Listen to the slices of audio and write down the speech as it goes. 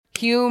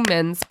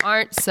humans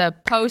aren't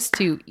supposed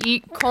to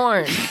eat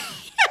corn.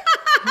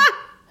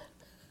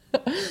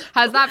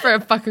 How's that for a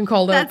fucking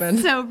cold open?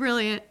 That's so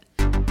brilliant.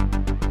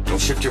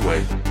 Don't shift your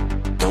weight.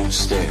 Don't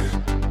stare.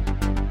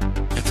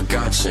 And for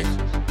God's sake,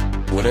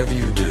 whatever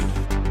you do,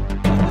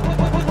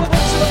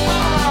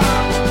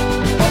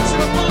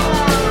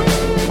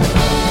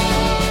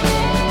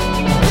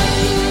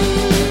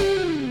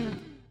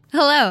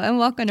 Hello and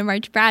welcome to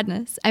March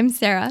Madness. I'm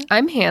Sarah.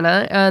 I'm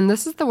Hannah, and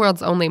this is the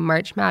world's only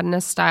March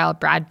Madness-style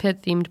Brad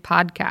Pitt-themed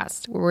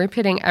podcast, where we're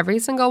pitting every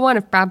single one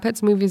of Brad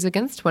Pitt's movies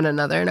against one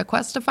another in a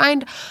quest to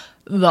find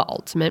the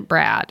ultimate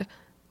Brad.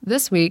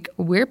 This week,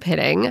 we're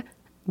pitting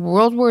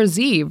World War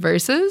Z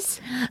versus...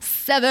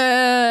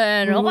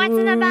 Seven. What's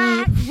in the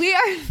box? We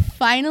are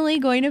finally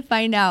going to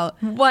find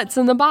out What's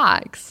in the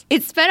Box.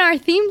 It's been our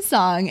theme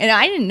song, and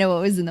I didn't know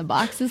what was in the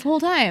box this whole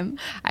time.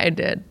 I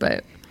did,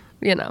 but,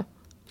 you know.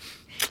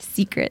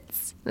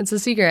 Secrets. It's a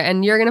secret,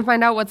 and you're going to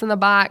find out what's in the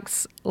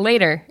box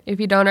later, if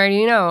you don't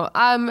already know.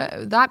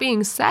 That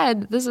being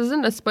said, this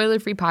isn't a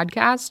spoiler-free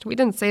podcast. We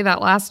didn't say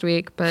that last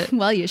week, but...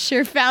 Well, you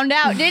sure found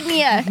out, didn't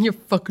you? You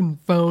fucking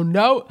found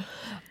out.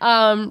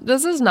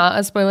 This is not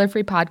a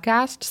spoiler-free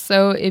podcast,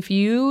 so if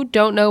you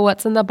don't know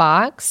what's in the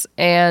box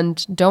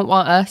and don't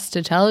want us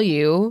to tell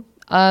you,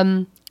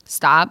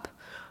 stop.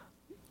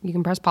 You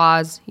can press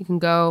pause. You can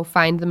go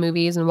find the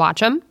movies and watch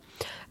them.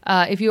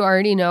 If you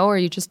already know or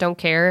you just don't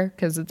care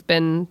because it's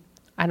been,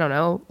 I don't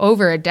know,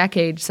 over a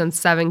decade since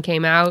Seven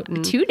came out.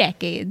 And 2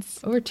 decades.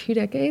 Over 2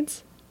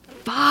 decades?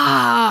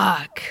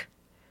 Fuck.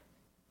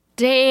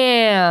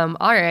 Damn.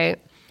 All right.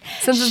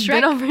 Since it's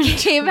been over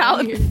came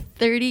out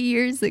 30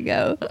 years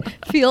ago.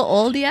 Feel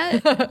old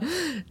yet?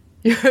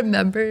 You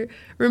remember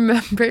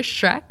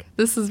Shrek?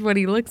 This is what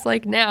he looks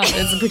like now.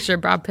 It's a picture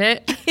of Brad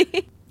Pitt.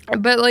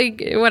 But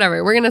like,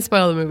 whatever. We're going to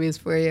spoil the movies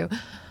for you.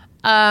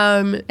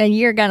 And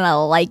you're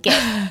gonna like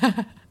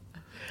it.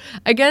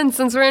 Again,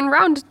 since we're in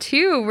round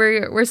 2,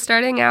 we're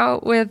starting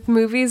out with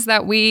movies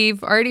that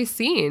we've already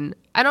seen.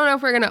 I don't know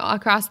if we're gonna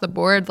across the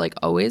board like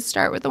always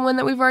start with the one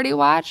that we've already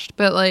watched,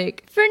 but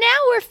like for now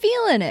we're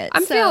feeling it.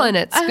 I'm feeling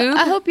it, Scoop.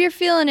 I hope you're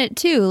feeling it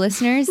too,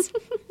 listeners.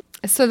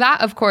 So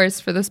that, of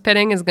course, for this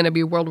pitting is going to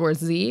be World War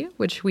Z,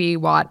 which we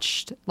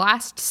watched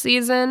last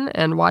season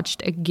and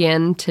watched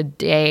again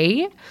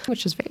today,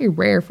 which is very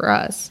rare for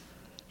us.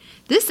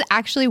 This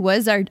actually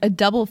was a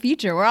double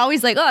feature. We're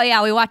always like, oh,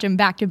 yeah, we watch them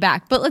back to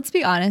back. But let's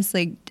be honest,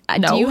 like,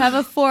 No. Do you have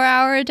a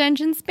 4-hour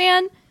attention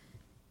span?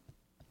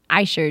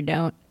 I sure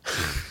don't.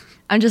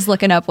 I'm just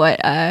looking up what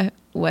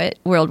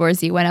World War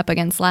Z went up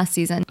against last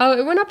season. Oh,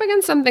 it went up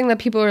against something that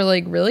people were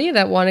like, really?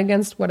 That won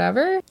against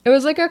whatever? It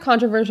was like a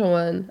controversial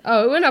one.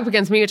 Oh, it went up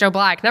against Meet Joe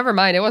Black. Never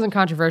mind. It wasn't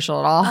controversial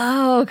at all.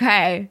 Oh,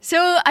 okay. So,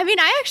 I mean,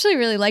 I actually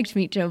really liked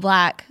Meet Joe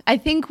Black. I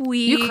think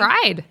You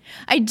cried.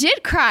 I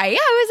did cry. Yeah,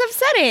 it was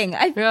upsetting.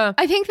 Yeah.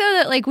 I think, though,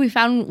 that like we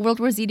found World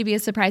War Z to be a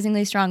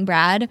surprisingly strong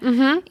Brad.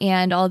 Mm-hmm.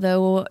 And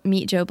although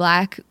Meet Joe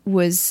Black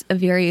was a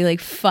very like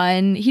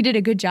fun, he did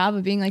a good job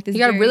of being like this. He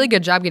got a really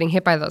good job getting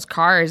hit by those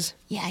cars.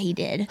 Yeah, he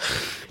did.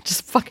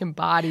 Just fucking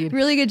bodied.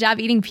 Really good job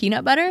eating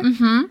peanut butter.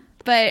 Mm-hmm.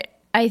 But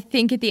I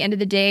think at the end of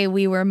the day,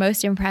 we were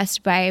most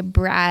impressed by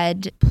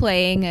Brad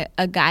playing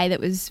a guy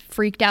that was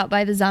freaked out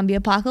by the zombie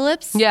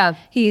apocalypse. Yeah.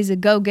 He's a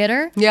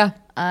go-getter. Yeah.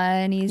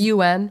 And he's...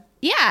 UN.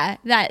 Yeah.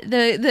 That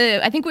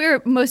I think we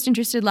were most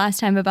interested last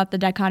time about the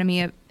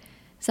dichotomy of...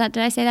 did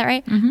I say that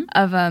right? Mm-hmm.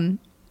 Of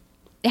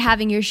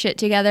having your shit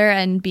together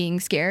and being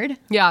scared.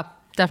 Yeah,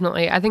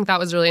 definitely. I think that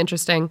was really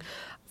interesting.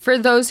 For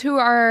those who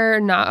are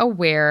not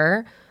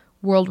aware,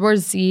 World War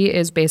Z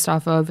is based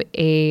off of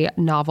a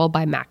novel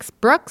by Max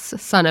Brooks,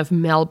 son of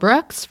Mel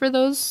Brooks, for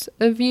those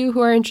of you who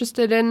are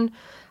interested in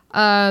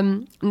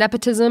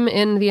nepotism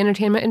in the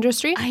entertainment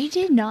industry. I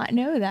did not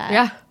know that.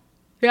 Yeah.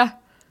 Yeah.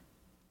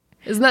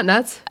 Isn't that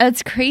nuts?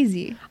 That's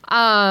crazy.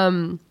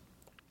 And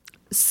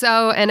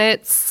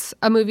it's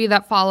a movie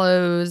that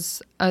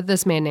follows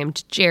this man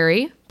named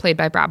Jerry, played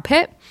by Brad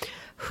Pitt,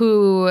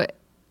 who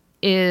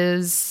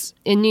is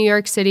in New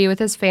York City with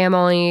his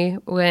family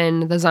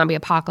when the zombie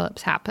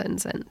apocalypse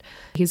happens. And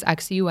he's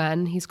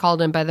ex-UN. He's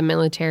called in by the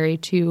military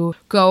to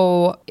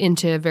go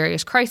into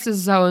various crisis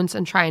zones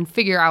and try and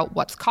figure out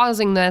what's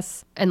causing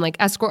this and like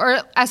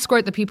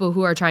escort the people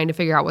who are trying to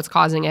figure out what's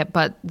causing it.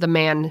 But the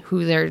man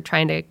who they're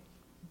trying to,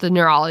 the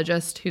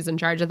neurologist who's in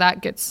charge of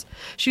that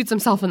shoots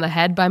himself in the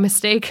head by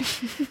mistake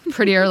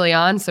pretty early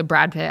on. So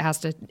Brad Pitt has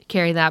to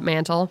carry that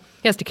mantle.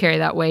 He has to carry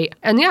that weight.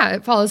 And yeah,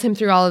 it follows him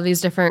through all of these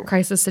different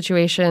crisis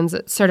situations.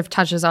 It sort of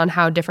touches on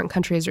how different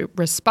countries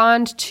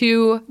respond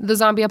to the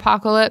zombie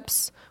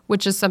apocalypse,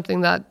 which is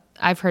something that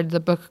I've heard the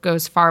book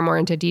goes far more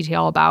into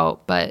detail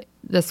about, but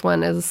this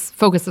one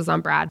focuses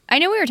on Brad. I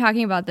know we were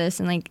talking about this,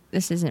 and like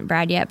this isn't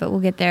Brad yet, but we'll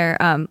get there.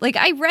 Like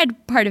I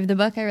read part of the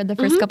book. I read the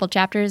first couple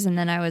chapters, and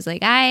then I was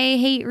like, I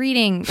hate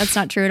reading. That's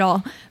not true at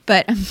all.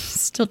 But I'm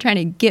still trying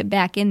to get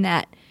back in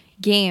that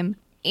game.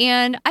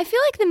 And I feel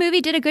like the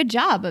movie did a good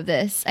job of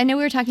this. I know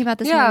we were talking about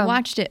this when we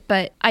watched it,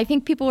 but I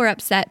think people were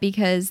upset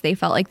because they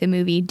felt like the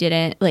movie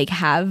didn't like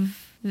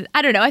have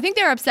I don't know. I think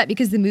they're upset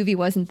because the movie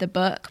wasn't the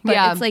book. But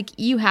Yeah. it's like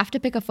you have to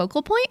pick a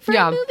focal point for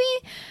Yeah. a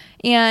movie.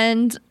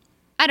 And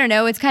I don't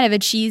know. It's kind of a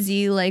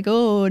cheesy, like,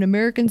 oh, an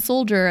American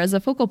soldier as a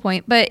focal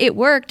point. But it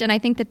worked. And I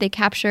think that they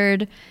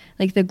captured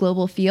like the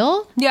global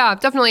feel. Yeah,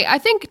 definitely. I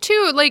think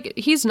too, like,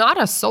 he's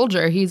not a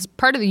soldier. He's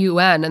part of the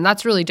UN, and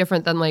that's really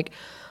different than like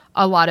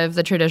a lot of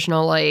the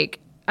traditional, like,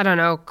 I don't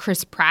know,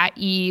 Chris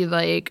Pratt-y,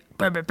 like,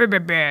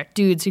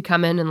 dudes who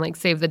come in and like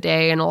save the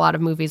day in a lot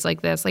of movies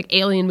like this, like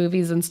alien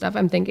movies and stuff.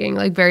 I'm thinking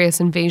like various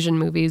invasion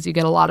movies. You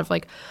get a lot of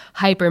like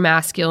hyper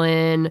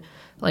masculine,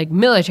 like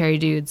military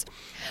dudes.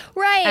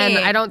 Right. And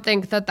I don't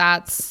think that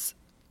that's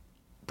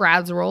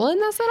Brad's role in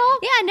this at all.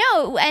 Yeah,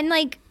 no. And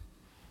like,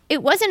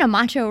 it wasn't a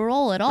macho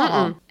role at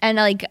all. And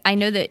like, I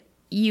know that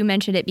you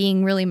mentioned it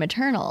being really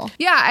maternal.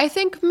 Yeah, I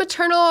think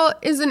maternal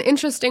is an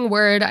interesting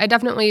word.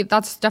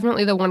 That's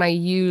definitely the one I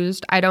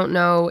used. I don't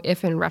know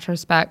if in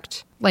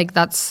retrospect, like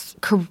that's,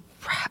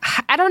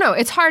 I don't know.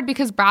 It's hard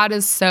because Brad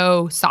is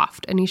so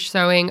soft and he's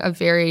showing a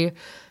very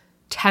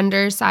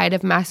tender side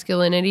of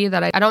masculinity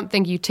that I don't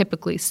think you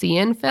typically see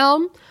in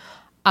film.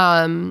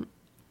 I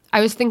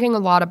was thinking a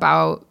lot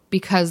about,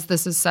 because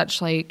this is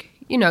such like,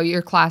 you know,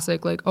 your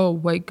classic, like, oh,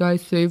 white guy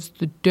saves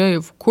the day,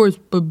 of course.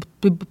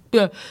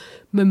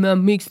 My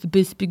mom makes the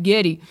best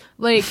spaghetti.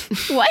 Like,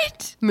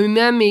 What? my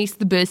mom makes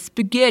the best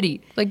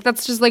spaghetti. Like,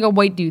 that's just like a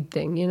white dude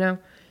thing, you know?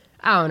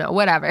 I don't know,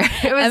 whatever.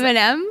 It was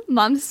M&M,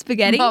 Mom's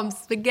spaghetti. Mom's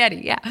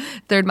spaghetti, yeah.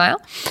 3rd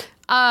Mile.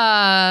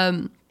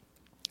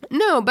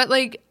 No, but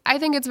like, I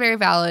think it's very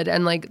valid.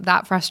 And like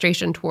that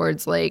frustration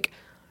towards like,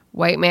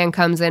 white man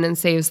comes in and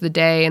saves the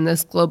day and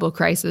this global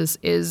crisis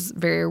is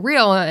very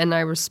real, and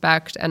I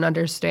respect and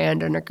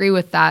understand and agree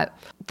with that.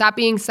 That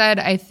being said,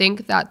 I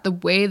think that the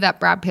way that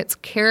Brad Pitt's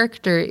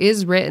character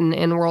is written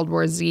in World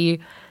War Z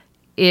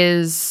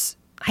is,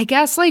 I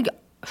guess, like,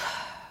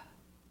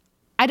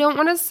 I don't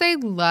want to say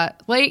I'm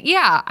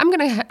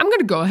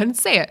gonna go ahead and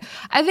say it.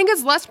 I think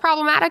it's less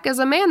problematic as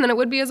a man than it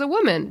would be as a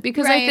woman,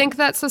 because I Right. think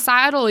that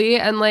societally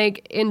and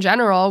like in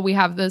general we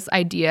have this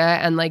idea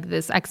and like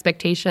this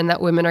expectation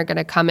that women are going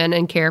to come in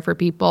and care for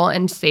people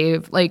and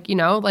save, like, you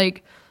know,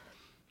 like,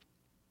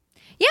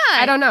 Yeah.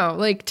 I don't know,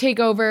 like take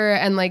over,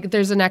 and like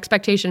there's an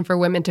expectation for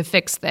women to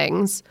fix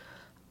things,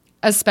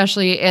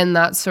 especially in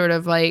that sort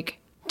of like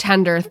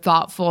tender,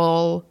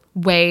 thoughtful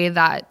way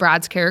that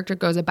Brad's character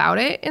goes about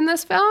it in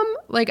this film.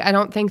 Like, I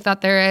don't think that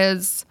there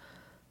is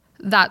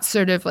that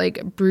sort of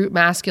like brute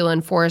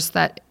masculine force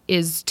that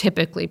is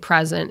typically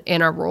present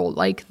in a role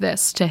like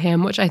this to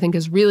him, which I think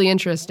is really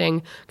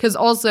interesting, because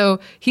also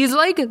he's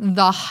like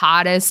the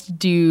hottest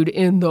dude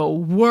in the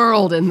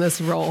world in this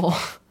role.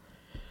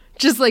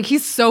 Just like,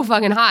 he's so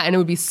fucking hot, and it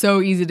would be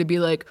so easy to be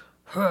like,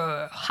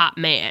 hot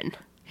man.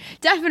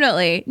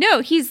 Definitely. No,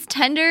 he's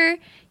tender.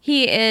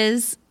 He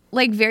is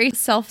like very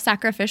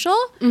self-sacrificial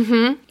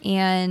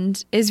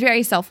and is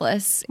very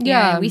selfless.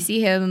 Yeah. And we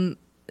see him,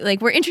 like,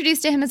 we're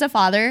introduced to him as a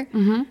father.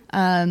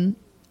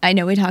 I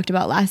know we talked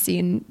about last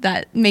scene,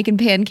 that making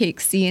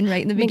pancakes scene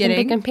right in the beginning.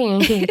 Making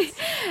pancakes.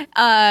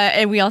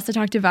 And we also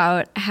talked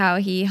about how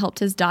he helped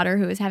his daughter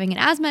who was having an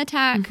asthma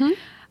attack.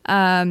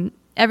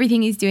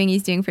 Everything he's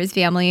doing for his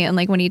family. And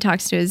like when he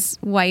talks to his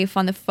wife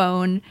on the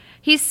phone,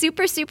 he's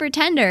super, super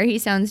tender. He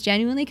sounds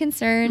genuinely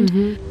concerned.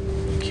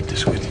 Keep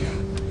this with you.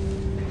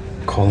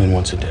 Call in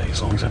once a day.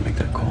 As long as I make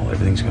that call,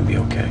 everything's gonna be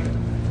okay.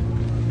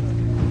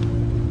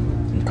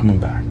 I'm coming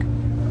back.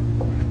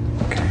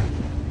 Okay?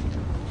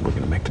 We're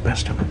gonna make the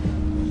best of it.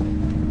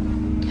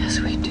 Yes,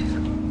 we do.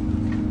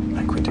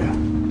 Like we do.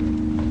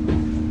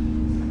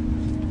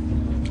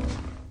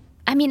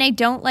 I mean, I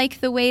don't like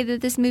the way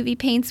that this movie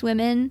paints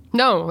women.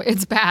 No,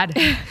 it's bad.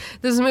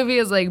 This movie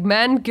is like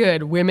men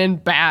good, women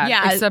bad.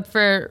 Yeah. Except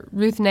for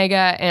Ruth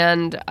Negga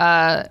and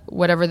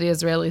whatever the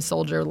Israeli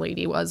soldier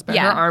lady was, but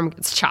Yeah. her arm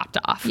gets chopped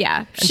off.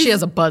 Yeah. And she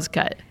has a buzz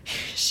cut.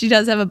 She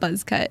does have a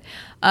buzz cut,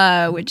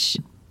 which,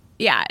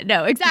 yeah,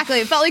 no, exactly.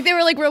 It felt like they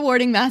were like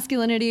rewarding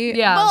masculinity.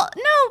 Yeah. Well,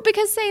 no,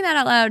 because saying that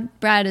out loud,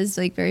 Brad is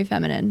like very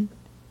feminine.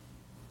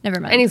 Never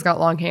mind. And he's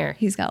got long hair.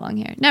 He's got long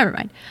hair. Never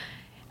mind.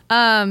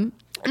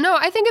 No,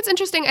 I think it's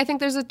interesting. I think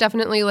there's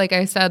definitely, like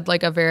I said,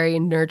 like a very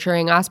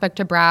nurturing aspect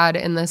to Brad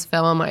in this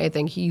film. I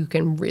think you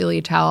can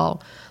really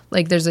tell,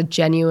 like, there's a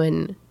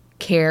genuine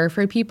care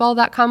for people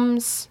that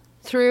comes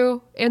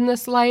through in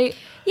this light.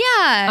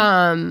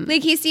 Yeah.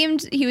 Like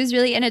he was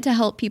really in it to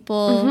help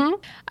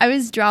people. I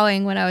was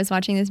drawing when I was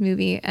watching this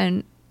movie,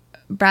 and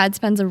Brad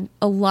spends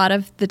a lot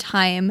of the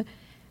time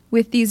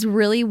with these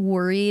really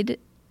worried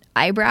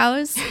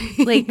eyebrows.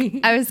 Like,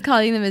 I was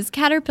calling them his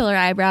caterpillar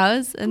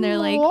eyebrows, and they're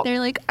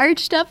like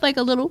arched up like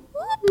a little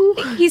whoop.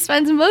 He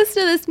spends most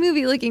of this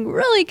movie looking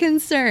really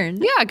concerned.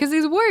 Yeah, because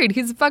he's worried.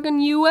 He's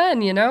fucking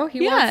UN, you know? He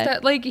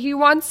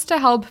wants to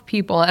help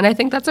people. And I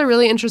think that's a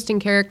really interesting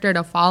character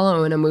to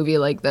follow in a movie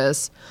like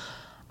this.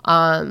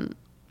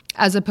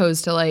 As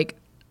opposed to, like,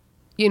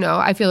 you know,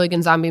 I feel like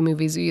in zombie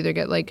movies you either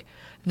get like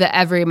the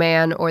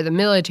everyman or the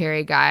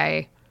military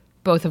guy,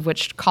 both of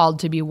which called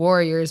to be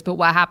warriors. But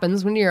what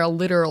happens when you're a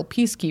literal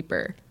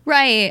peacekeeper?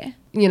 Right.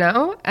 you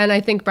know? And I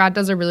think Brad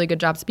does a really good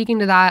job speaking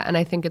to that. And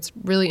I think it's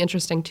really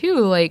interesting, too,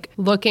 like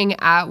looking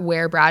at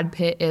where Brad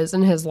Pitt is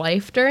in his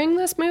life during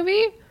this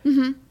movie.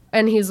 Mm-hmm.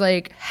 And he's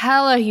like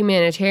hella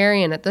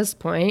humanitarian at this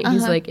point.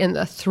 He's like in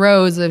the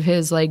throes of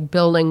his like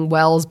building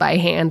wells by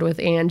hand with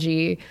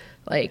Angie.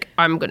 Like,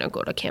 I'm going to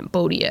go to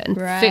Cambodia and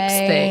fix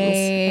things.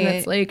 And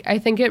it's like, I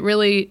think it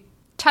really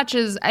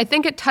touches, I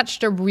think it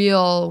touched a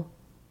real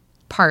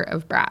part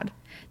of Brad.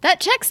 That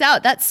checks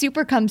out. That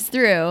super comes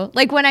through.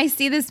 Like when I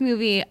see this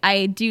movie,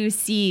 I do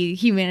see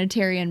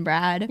humanitarian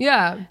Brad.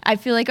 Yeah. I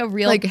feel like a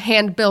real Like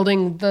hand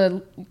building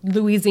the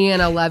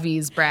Louisiana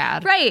levees,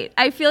 Brad. Right.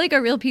 I feel like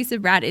a real piece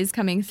of Brad is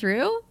coming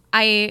through.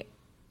 I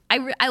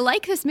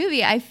like this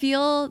movie. I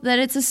feel that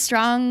it's a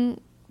strong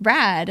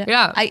Brad.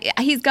 Yeah.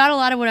 He's got a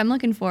lot of what I'm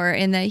looking for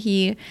in that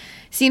he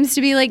seems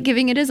to be like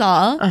giving it his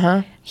all.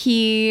 Uh-huh.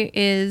 He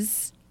is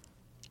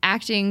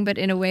acting, but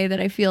in a way that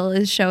I feel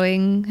is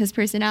showing his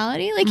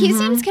personality. Like he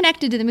seems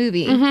connected to the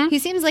movie. He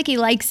seems like he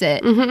likes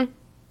it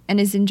and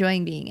is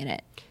enjoying being in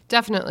it.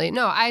 Definitely.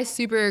 No, I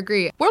super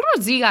agree. World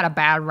War Z got a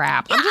bad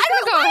rap. I'm just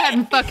going to go ahead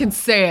and fucking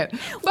say it.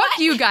 Fuck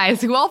you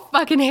guys who all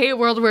fucking hate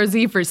World War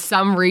Z for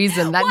some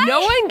reason that no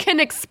one can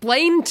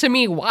explain to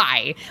me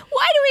why.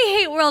 Why do we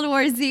hate World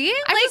War Z?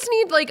 I just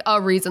need like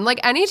a reason. Like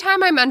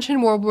anytime I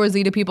mention World War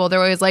Z to people,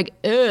 they're always like,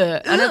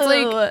 ugh. And it's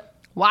like,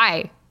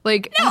 why?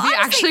 Like, No, have you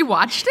honestly, actually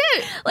watched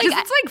it? like,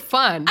 Because it's like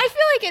fun. I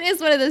feel like it is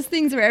one of those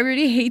things where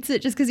everybody hates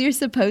it just because you're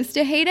supposed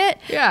to hate it.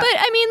 Yeah. But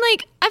I mean,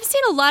 like, I've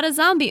seen a lot of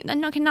zombie,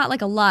 not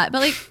like a lot,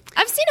 but like,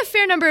 I've seen a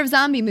fair number of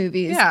zombie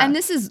movies. Yeah. And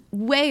this is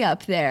way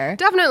up there.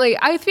 Definitely.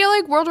 I feel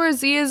like World War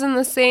Z is in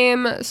the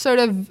same sort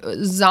of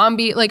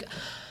zombie, like,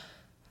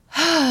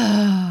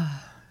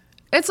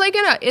 it's like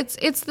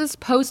it's this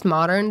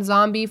postmodern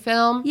zombie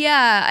film.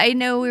 Yeah, I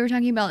know we were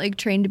talking about like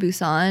Train to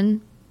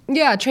Busan.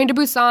 Yeah, Train to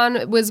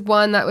Busan was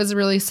one that was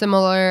really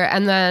similar.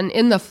 And then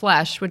In the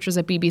Flesh, which was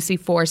a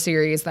BBC4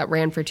 series that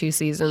ran for 2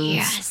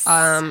 seasons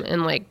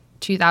in like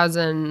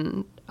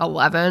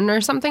 2011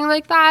 or something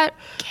like that.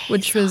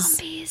 Which was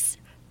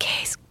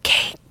gay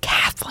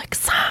Catholic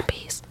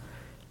zombies.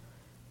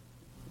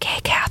 Gay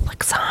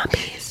Catholic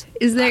zombies.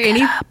 Is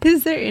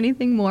there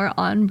anything more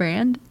on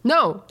brand?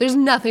 No, there's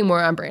nothing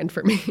more on brand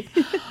for me.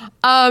 Two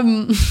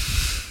of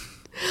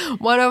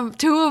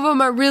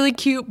them are really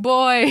cute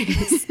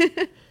boys.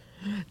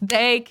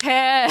 They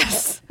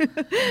kiss.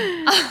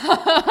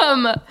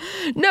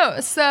 No,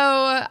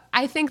 so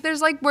I think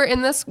there's like we're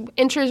in this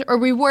interest, or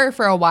we were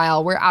for a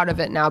while. We're out of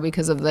it now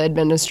because of the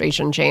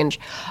administration change.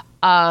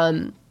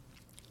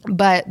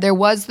 But there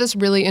was this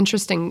really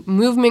interesting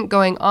movement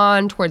going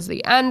on towards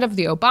the end of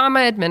the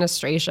Obama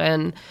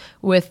administration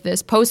with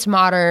this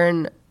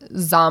postmodern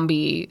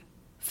zombie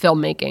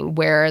filmmaking,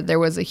 where there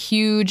was a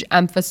huge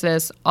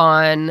emphasis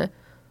on,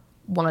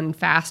 one,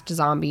 fast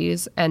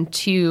zombies, and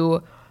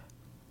two,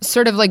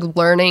 sort of like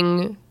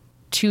learning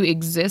to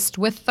exist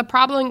with the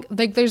problem.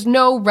 Like there's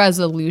no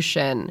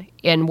resolution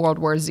in World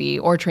War Z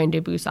or Train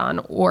to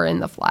Busan or In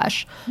the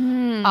Flesh.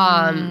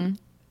 And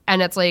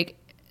it's like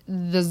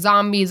the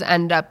zombies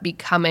end up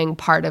becoming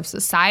part of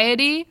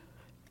society,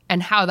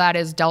 and how that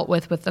is dealt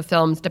with the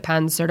films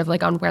depends sort of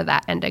like on where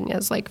that ending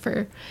is. Like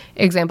for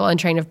example, in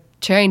Train to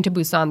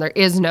Busan, there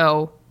is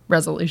no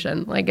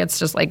resolution. Like it's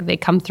just like they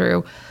come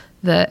through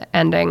the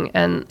ending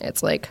and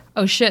it's like,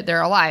 oh shit,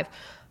 they're alive.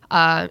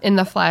 In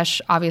the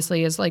Flesh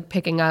obviously is like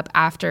picking up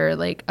after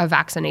like a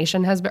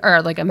vaccination has been,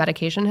 or like a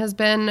medication has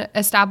been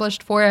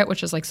established for it,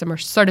 which is like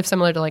sort of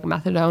similar to like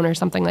methadone or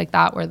something like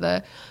that, where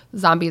the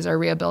zombies are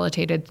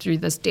rehabilitated through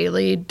this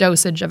daily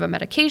dosage of a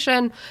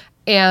medication.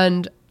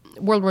 And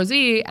World War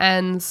Z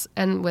ends,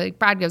 and like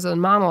Brad gives a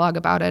monologue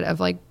about it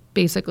of like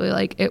basically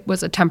like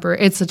it's a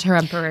temporary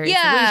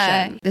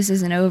solution. This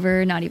isn't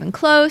over, not even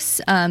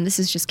close. This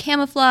is just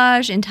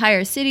camouflage.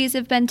 Entire cities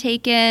have been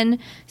taken.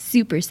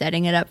 Super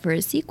setting it up for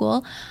a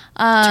sequel.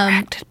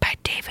 Directed by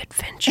David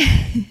Fincher.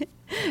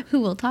 Who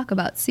we'll talk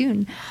about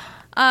soon.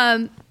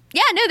 Yeah,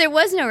 no, there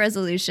was no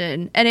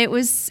resolution. And it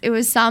was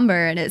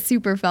somber, and it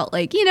super felt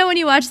like, you know, when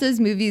you watch those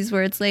movies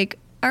where it's like,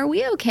 are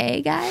we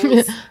okay,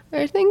 guys?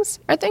 Are things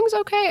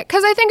okay?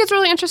 Because I think it's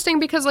really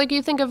interesting because like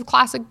you think of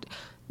classic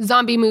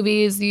zombie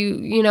movies,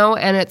 you know,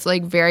 and it's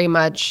like very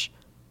much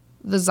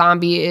the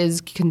zombie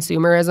is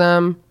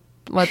consumerism.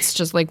 Let's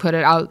just like put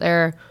it out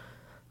there,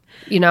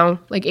 you know,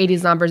 like 80s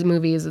zombie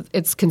movies,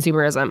 it's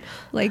consumerism.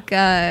 Like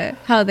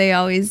how they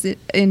always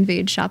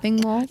invade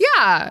shopping malls.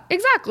 Yeah,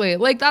 exactly.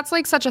 Like that's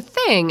like such a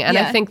thing. And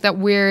I think that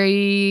we're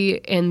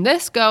in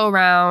this go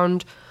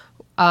around,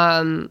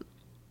 I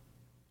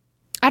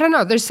don't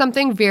know, there's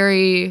something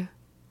very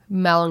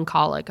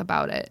melancholic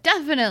about it.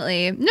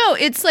 Definitely. No,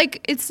 it's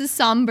like, it's a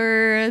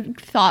somber,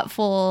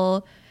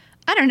 thoughtful,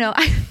 I don't know.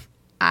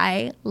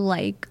 I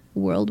like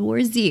World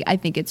War Z. I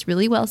think it's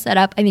really well set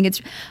up. I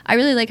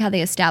really like how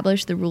they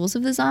establish the rules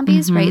of the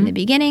zombies right in the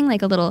beginning.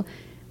 Like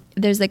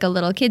there's like a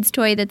little kid's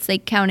toy that's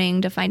like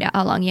counting to find out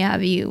how long you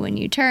have when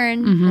you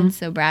turn. And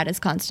so Brad is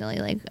constantly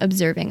like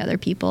observing other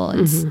people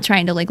and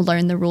trying to like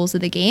learn the rules of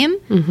the game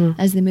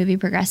as the movie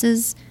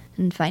progresses.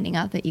 and finding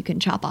out that you can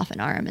chop off an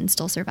arm and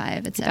still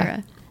survive,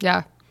 etc.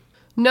 Yeah.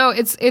 No,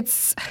 it's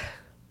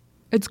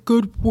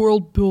good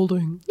world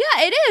building.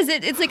 Yeah, it is.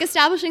 It's like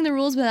establishing the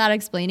rules without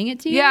explaining it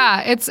to you.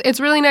 Yeah, it's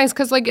really nice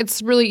because like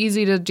it's really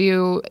easy to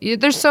do.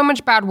 There's so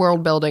much bad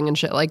world building and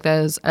shit like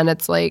this, and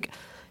it's like,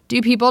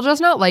 do people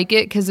just not like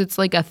it because it's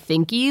like a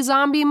thinky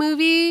zombie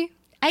movie?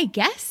 I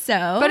guess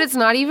so. But it's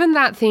not even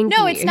that thinky.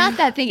 No, it's not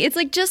that thing. It's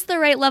like just the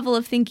right level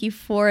of thinky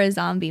for a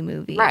zombie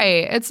movie.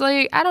 Right. It's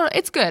like,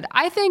 it's good.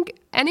 I think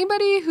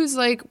anybody who's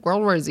like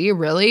World War Z,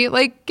 really,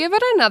 like, give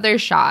it another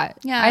shot.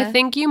 Yeah. I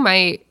think you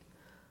might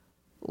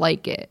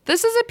like it.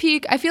 This is a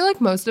peak. I feel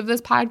like most of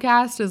this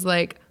podcast is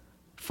like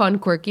fun,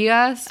 quirky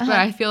us, but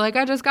I feel like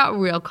I just got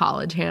real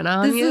college Hannah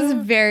on This is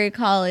very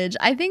college.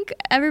 I think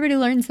everybody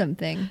learned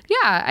something.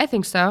 Yeah, I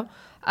think so.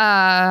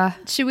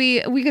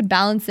 We could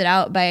balance it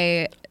out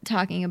by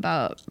talking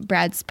about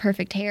Brad's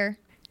perfect hair.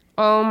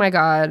 Oh my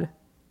God.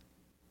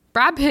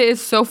 Brad Pitt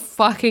is so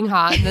fucking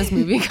hot in this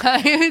movie,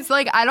 guys.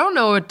 Like, I don't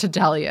know what to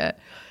tell you.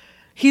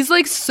 He's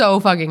like so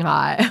fucking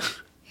hot.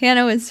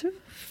 Hannah was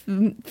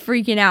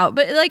freaking out,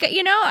 but like,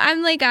 you know,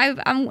 I'm like,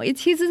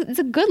 it's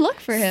a good look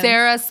for him.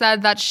 Sarah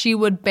said that she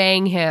would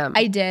bang him.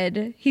 I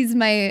did. He's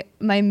my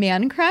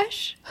man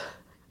crush.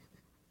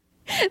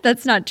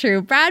 That's not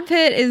true. Brad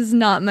Pitt is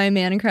not my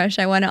man crush.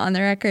 I want it on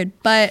the record,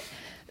 but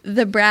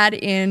the Brad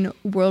in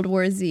World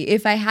War Z.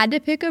 If I had to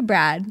pick a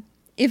Brad,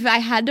 if I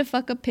had to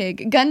fuck a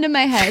pig, gun to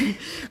my head,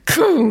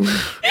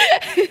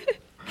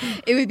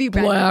 it would be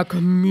Brad Black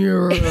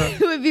Mirror.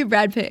 It would be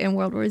Brad Pitt in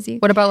World War Z.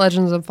 What about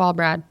Legends of Fall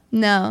Brad?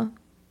 No.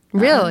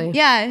 Really?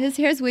 Yeah, his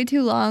hair's way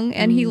too long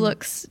and he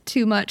looks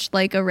too much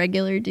like a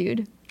regular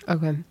dude.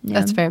 Okay, Yeah.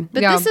 that's fair.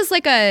 But Yeah.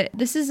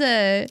 this is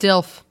a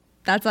DILF.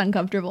 that's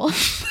uncomfortable.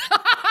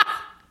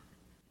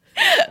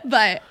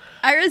 But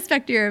I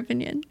respect your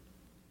opinion.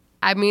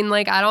 I mean,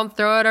 like, I don't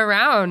throw it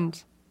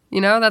around.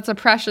 You know, that's a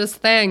precious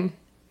thing.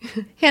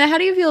 Hannah, how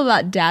do you feel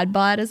about dad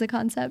bod as a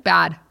concept?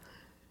 Bad.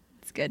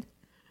 It's good.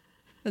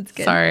 That's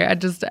good. Sorry,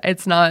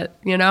 it's not,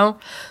 you know?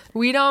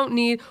 We don't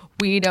need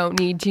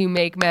to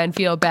make men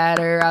feel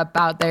better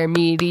about their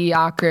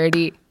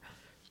mediocrity.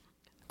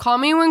 Call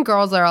me when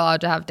girls are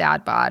allowed to have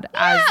dad bod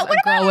as Yeah, what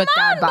a girl about with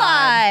dad mom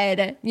bod.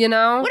 bod? You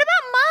know? What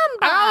about mom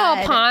bod?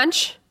 Oh,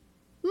 punch.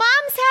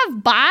 Moms have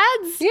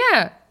bods?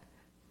 Yeah.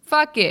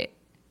 Fuck it.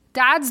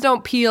 Dads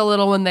don't pee a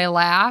little when they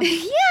laugh.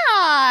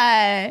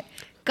 Yeah.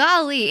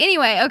 Golly.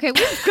 Anyway, okay,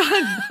 we've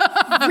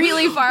gone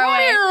really far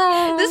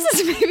away. This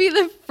is maybe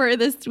the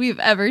furthest we've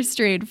ever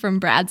strayed from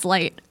Brad's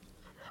light.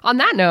 On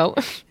that note,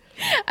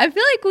 I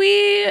feel like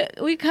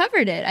we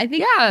covered it. I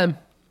think yeah.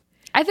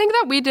 I think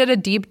that we did a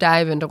deep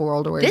dive into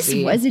World War this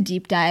Z. was a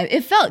deep dive.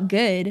 It felt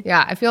good.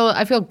 Yeah, I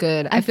feel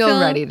good. I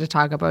feel ready to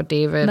talk about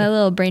David. My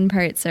little brain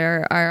parts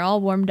are all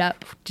warmed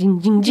up. Ding,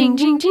 ding, ding,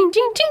 ding, ding, ding,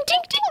 ding,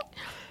 ding, ding.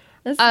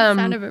 That's the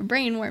sound of a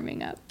brain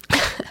warming up.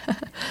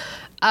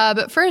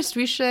 But first,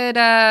 we should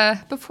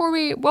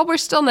we're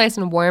still nice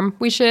and warm.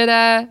 We should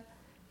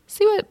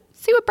see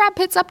what Brad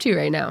Pitt's up to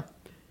right now.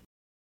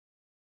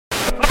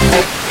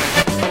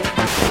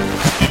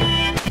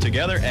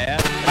 Together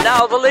at...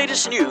 Now the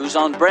latest news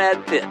on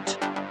Brad Pitt.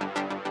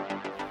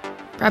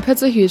 Brad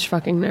Pitt's a huge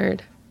fucking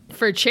nerd.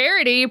 For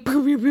charity.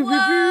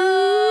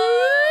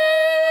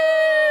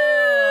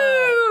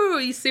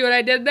 You see what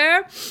I did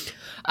there?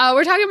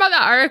 We're talking about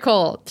the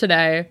article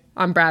today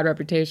on Brad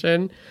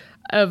Reputation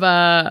of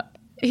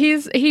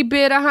he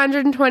bid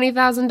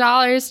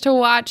 $120,000 to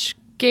watch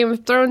Game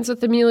of Thrones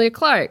with Emilia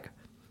Clarke.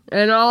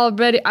 And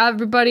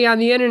everybody on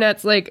the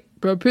internet's like,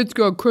 Brad Pitt's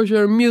got a crush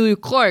on Emilia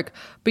Clarke.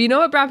 But you know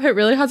what Brad Pitt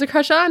really has a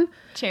crush on?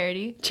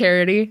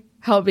 Charity.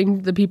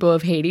 Helping the people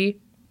of Haiti.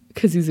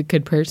 Because he's a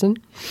good person.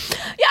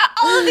 Yeah,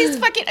 all of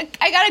these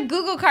I got a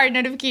Google card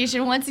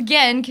notification once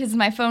again because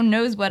my phone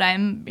knows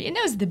it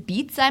knows the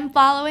beats I'm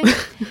following.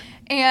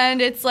 And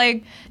it's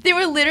like, they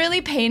were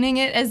literally painting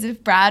it as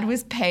if Brad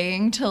was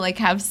paying to like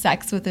have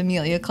sex with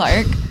Emilia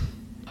Clarke.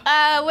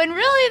 When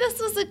really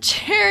this was a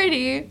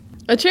charity.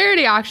 A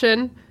charity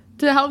auction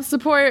to help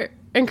support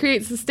and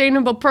create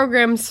sustainable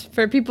programs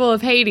for people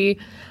of Haiti.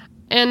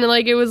 And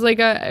like it was like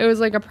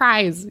a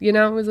prize, you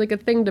know? It was like a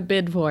thing to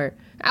bid for.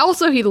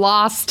 Also, he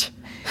lost.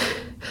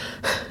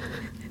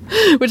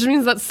 Which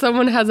means that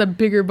someone has a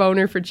bigger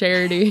boner for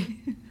charity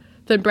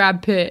than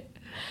Brad Pitt.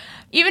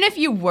 Even if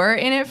you were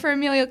in it for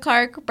Emilia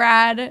Clarke,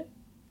 Brad,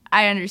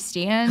 I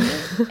understand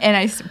and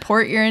I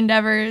support your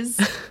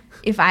endeavors.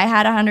 If I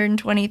had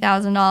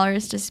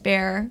 $120,000 to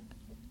spare,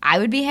 I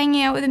would be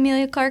hanging out with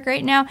Emilia Clarke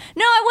right now.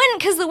 No, I wouldn't,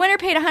 because the winner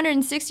paid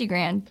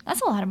 $160,000.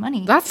 That's a lot of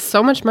money. That's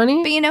so much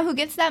money. But you know who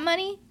gets that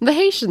money? The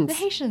Haitians. The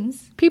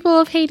Haitians. People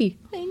of Haiti.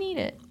 They need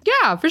it.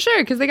 Yeah, for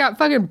sure, because they got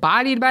fucking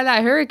bodied by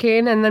that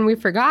hurricane and then we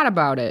forgot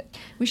about it.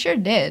 We sure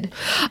did.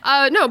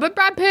 No, but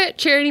Brad Pitt,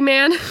 charity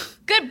man.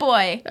 Good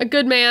boy. A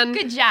good man.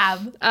 Good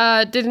job.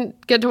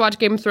 Didn't get to watch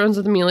Game of Thrones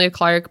with Emilia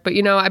Clarke, but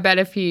you know, I bet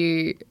if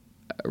he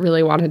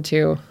really wanted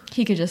to,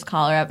 He could just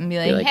call her up and be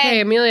be like,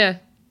 hey, Emilia,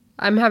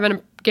 I'm having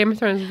a Game of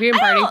Thrones viewing I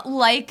party. don't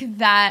like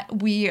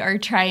that we are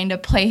trying to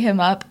play him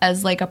up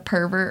as like a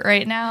pervert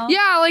right now.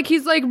 Yeah, like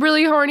he's like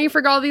really horny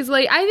for all these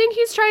like I think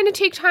he's trying to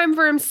take time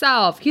for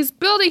himself. He's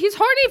horny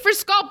for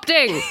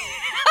sculpting.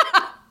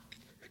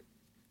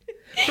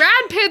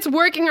 Brad Pitt's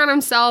working on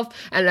himself,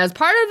 and as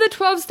part of the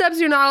 12 steps,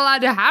 you're not allowed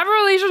to have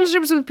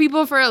relationships with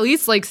people for at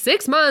least like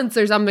 6 months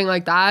or something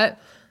like that.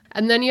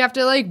 And then you have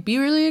to like be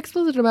really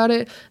explicit about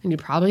it, and you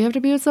probably have to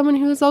be with someone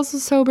who is also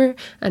sober,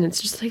 and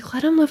it's just like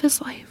let him live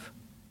his life.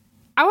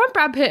 I want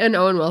Brad Pitt and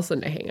Owen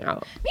Wilson to hang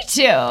out. Me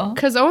too.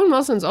 Because Owen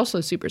Wilson's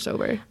also super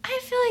sober. I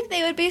feel like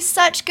they would be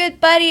such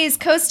good buddies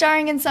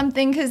co-starring in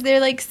something because they're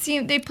like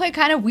they play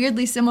kind of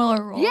weirdly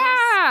similar roles.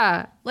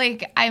 Yeah.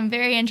 Like I'm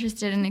very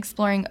interested in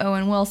exploring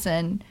Owen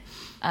Wilson.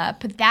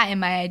 Put that in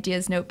my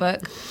ideas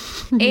notebook.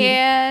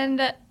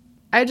 And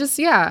I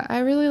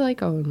really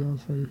like Owen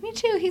Wilson. me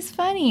too. He's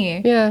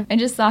funny. Yeah. I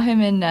just saw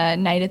him in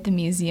Night at the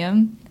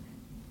Museum,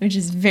 which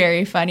is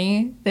very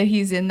funny that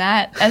he's in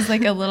that as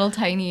like a little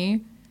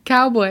tiny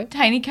cowboy.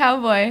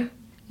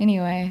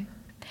 Anyway,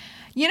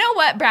 you know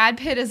what Brad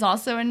Pitt is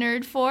also a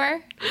nerd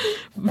for?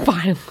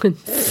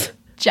 Violence.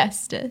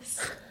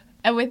 Justice.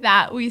 And with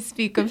that, we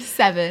speak of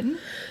Seven.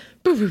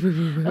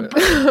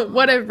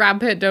 What if Brad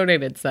Pitt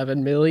donated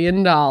 $7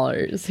 million?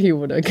 He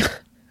would have.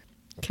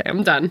 Okay,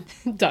 I'm done.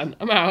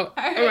 I'm out.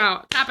 I'm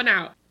out. Tapping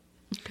out.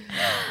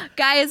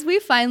 Guys, we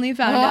finally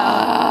found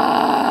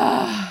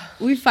out.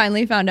 We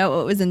finally found out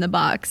what was in the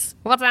box.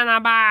 What's in the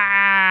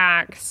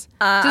box?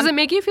 Does it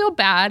make you feel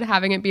bad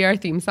having it be our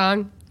theme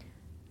song?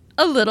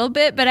 A little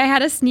bit, but I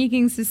had a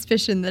sneaking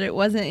suspicion that it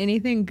wasn't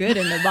anything good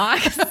in the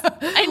box.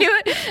 I knew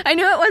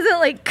it wasn't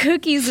like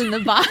cookies in the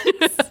box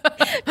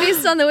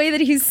based on the way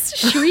that he's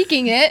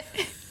shrieking it.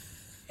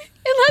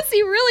 Unless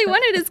he really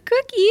wanted his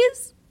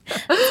cookies.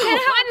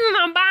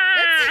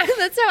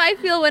 That's how I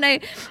feel when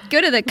I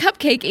go to the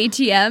cupcake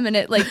ATM and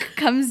it like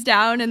comes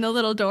down and the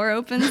little door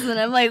opens and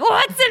I'm like,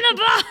 what's in the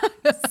box?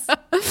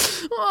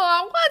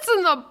 What's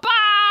in the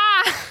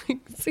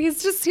box? He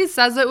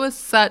says it with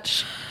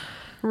such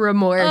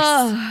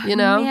remorse, you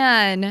know?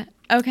 Man.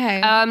 Okay.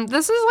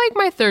 This is like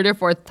my third or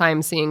fourth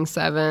time seeing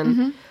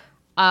Seven.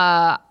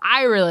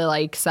 I really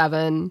like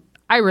Seven.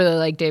 I really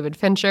like David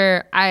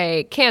Fincher.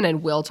 I can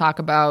and will talk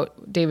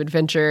about David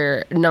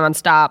Fincher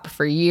nonstop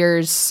for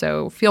years,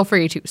 so feel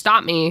free to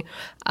stop me.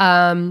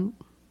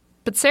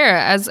 But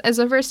Sarah, as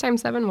a first-time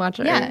Seven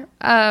watcher,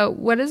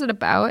 what is it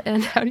about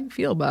and how do you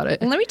feel about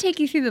it? Let me take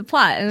you through the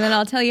plot and then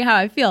I'll tell you how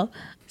I feel.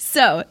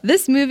 So,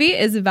 this movie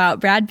is about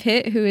Brad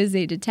Pitt, who is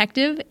a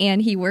detective,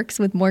 and he works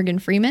with Morgan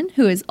Freeman,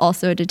 who is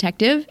also a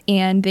detective,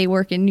 and they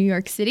work in New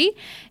York City.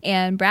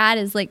 And Brad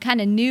is like kind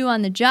of new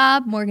on the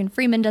job. Morgan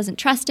Freeman doesn't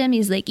trust him.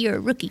 He's like, "You're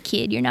a rookie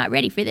kid. You're not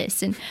ready for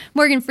this." And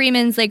Morgan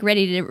Freeman's like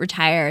ready to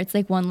retire. It's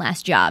like one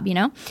last job, you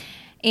know?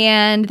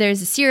 And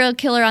there's a serial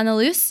killer on the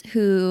loose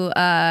who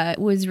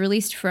was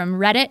released from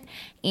Reddit,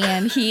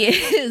 and he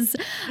is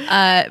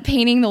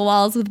painting the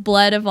walls with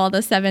blood of all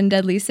the 7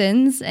 deadly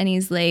sins, and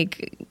he's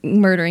like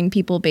murdering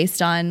people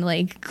based on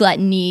like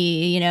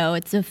gluttony, you know,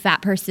 it's a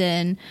fat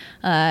person,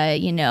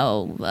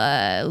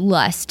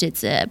 lust,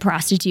 it's a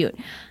prostitute.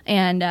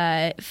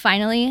 And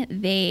finally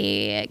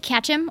they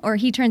catch him, or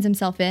he turns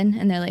himself in,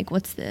 and they're like,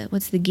 what's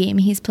the game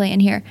he's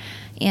playing here?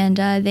 And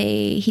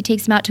he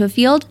takes him out to a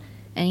field.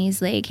 And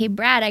he's like, "Hey,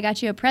 Brad, I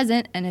got you a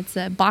present." And it's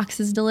a box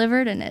is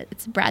delivered, and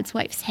it's Brad's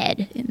wife's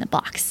head in the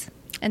box.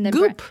 And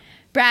then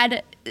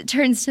Brad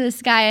turns to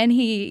this guy, and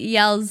he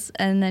yells,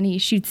 and then he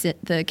shoots at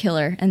the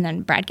killer. And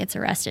then Brad gets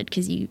arrested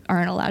because you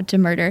aren't allowed to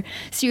murder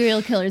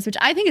serial killers, which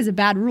I think is a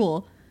bad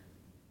rule,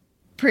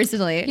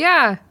 personally.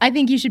 Yeah. I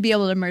think you should be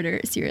able to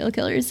murder serial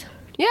killers.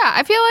 Yeah,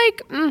 I feel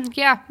like,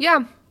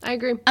 I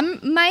agree.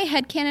 My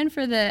headcanon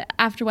for the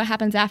after what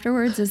happens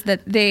afterwards is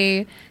that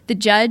the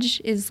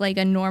judge is like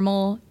a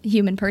normal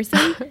human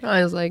person.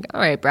 I was like, all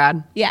right,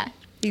 Brad. Yeah.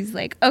 He's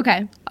like,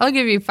 okay. I'll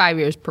give you 5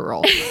 years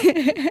parole.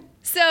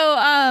 So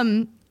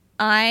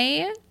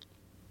I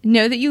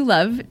know that you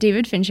love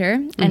David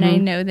Fincher, and I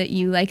know that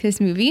you like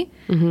this movie.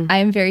 I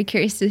am very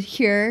curious to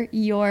hear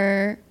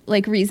your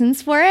like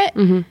reasons for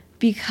it,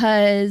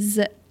 because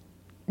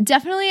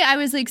definitely I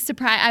was like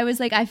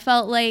surprised. I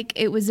felt like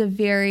it was a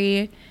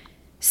very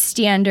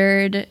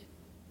standard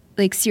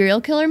like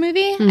serial killer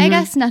movie. I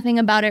guess nothing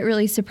about it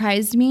really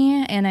surprised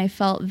me, and I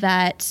felt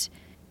that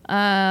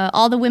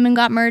all the women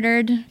got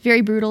murdered very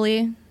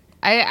brutally.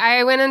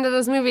 I went into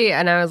this movie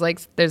and I was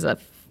like, there's a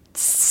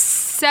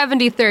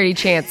 70-30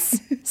 chance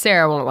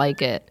Sarah won't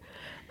like it.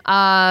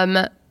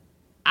 I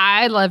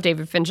love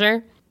David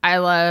Fincher. I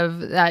love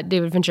that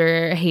David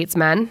Fincher hates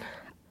men.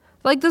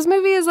 Like, this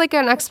movie is like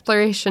an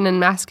exploration in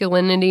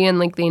masculinity and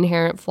like the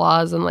inherent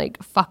flaws and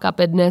like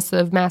fuck-upedness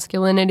of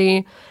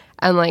masculinity.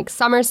 And like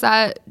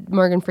Somerset,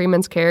 Morgan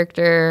Freeman's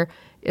character,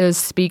 is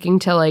speaking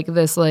to like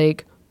this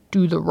like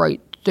do the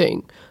right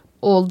thing,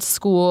 old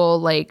school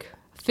like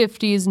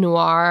 50s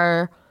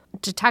noir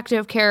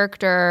detective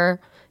character.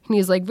 And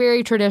he's like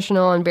very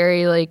traditional and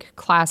very like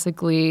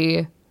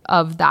classically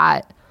of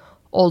that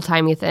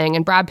old-timey thing.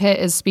 And Brad Pitt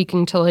is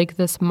speaking to like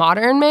this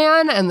modern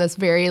man and this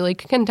very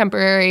like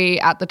contemporary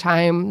at the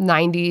time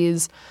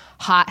 90s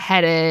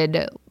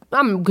hot-headed,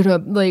 I'm gonna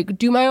like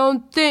do my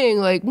own thing,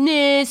 like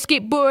nah,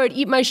 skateboard,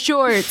 eat my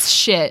shorts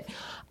shit.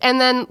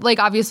 And then like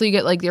obviously you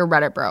get like your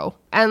Reddit bro.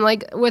 And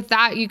like with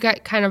that you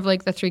get kind of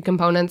like the three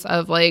components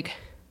of like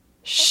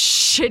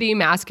shitty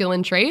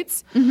masculine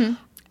traits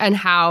and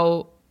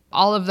how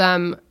all of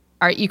them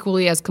are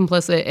equally as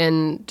complicit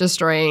in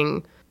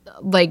destroying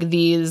like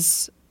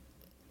these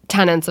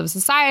tenets of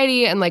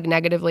society and like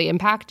negatively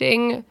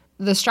impacting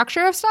the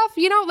structure of stuff.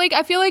 You know, like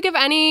I feel like if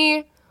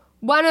any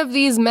one of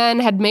these men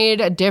had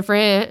made a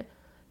different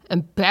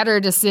and better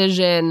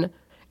decision,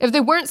 if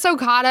they weren't so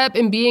caught up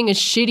in being a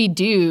shitty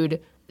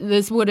dude,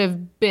 this would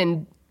have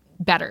been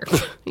better,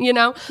 you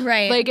know?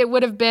 Right. Like it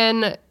would have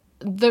been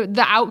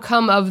the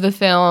outcome of the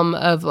film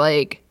of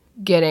like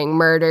getting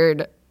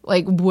murdered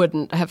like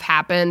wouldn't have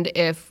happened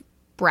if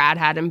Brad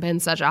hadn't been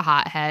such a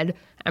hothead,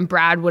 and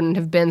Brad wouldn't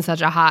have been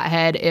such a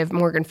hothead if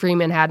Morgan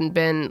Freeman hadn't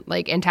been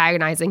like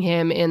antagonizing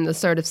him in the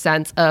sort of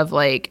sense of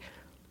like,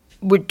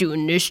 we're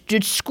doing this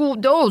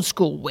the old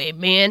school way,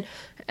 man.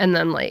 And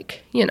then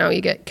like, you know, you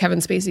get Kevin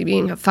Spacey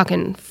being a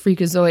fucking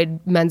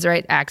freakazoid men's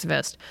rights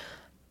activist.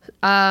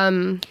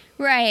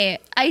 Right.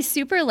 I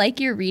super like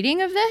your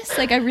reading of this.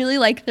 Like I really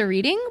like the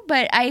reading,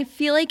 but I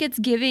feel like it's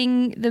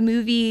giving the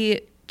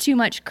movie too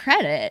much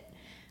credit.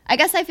 I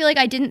guess I feel like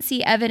I didn't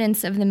see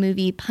evidence of the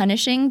movie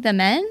punishing the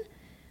men,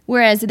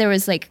 whereas there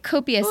was like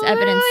copious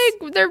evidence.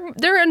 Like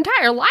their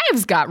entire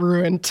lives got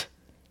ruined.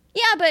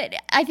 Yeah, but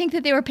I think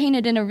that they were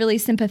painted in a really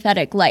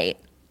sympathetic light.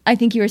 I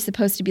think you were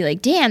supposed to be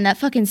like, damn, that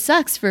fucking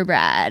sucks for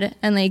Brad.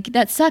 And like,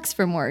 that sucks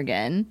for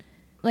Morgan.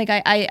 Like,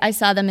 I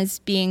saw them as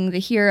being the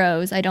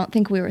heroes. I don't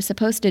think we were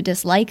supposed to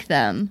dislike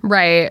them.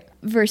 Right.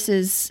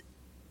 Versus,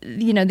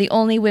 you know, the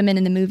only women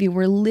in the movie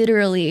were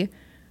literally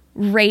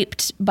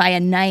raped by a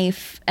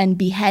knife and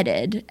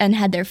beheaded and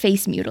had their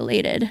face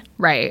mutilated.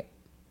 Right.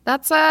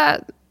 That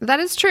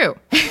is true.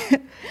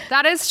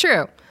 That is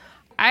true.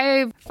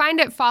 I find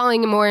it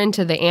falling more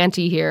into the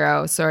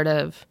anti-hero sort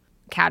of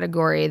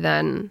category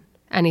than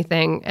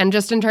anything. And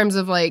just in terms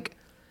of like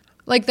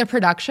the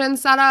production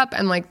setup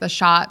and like the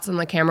shots and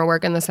the camera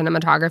work and the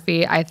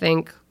cinematography, I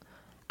think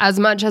as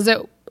much as it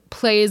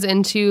plays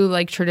into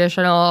like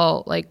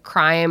traditional like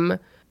crime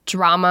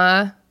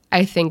drama,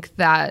 I think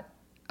that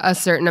a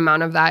certain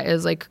amount of that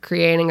is like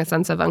creating a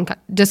sense of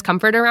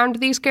discomfort around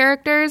these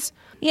characters.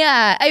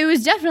 Yeah, it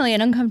was definitely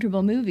an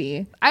uncomfortable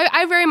movie.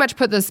 I very much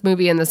put this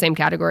movie in the same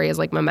category as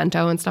like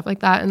Memento and stuff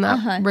like that in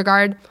that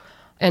regard,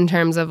 in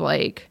terms of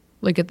like,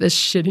 look at this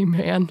shitty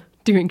man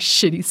doing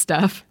shitty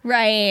stuff.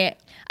 Right.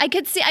 I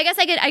could see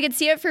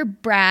it for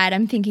Brad.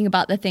 I'm thinking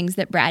about the things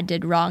that Brad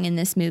did wrong in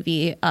this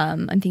movie.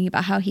 I'm thinking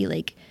about how he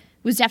like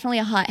was definitely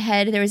a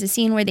hothead. There was a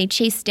scene where they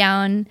chased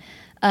down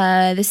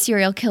the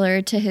serial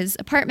killer to his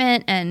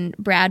apartment, and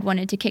Brad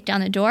wanted to kick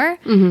down the door,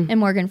 and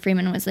Morgan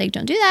Freeman was like,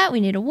 don't do that,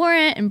 we need a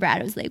warrant, and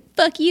Brad was like,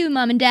 fuck you,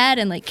 mom and dad,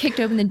 and like kicked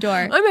open the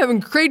door. I'm having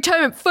a great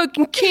time at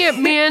fucking camp,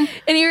 man.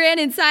 And he ran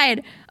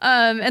inside,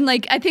 and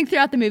like I think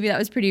throughout the movie that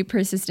was pretty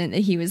persistent, that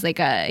he was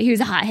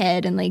a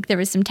hothead, and like there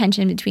was some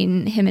tension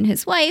between him and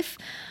his wife,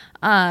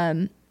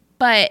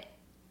 but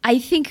I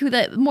think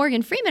that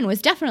Morgan Freeman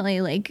was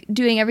definitely like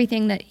doing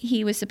everything that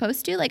he was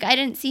supposed to. Like I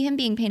didn't see him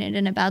being painted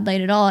in a bad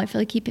light at all. I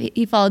feel like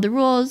he followed the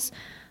rules.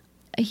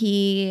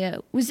 He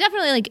was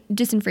definitely like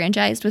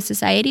disenfranchised with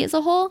society as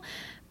a whole.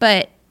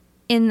 But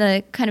in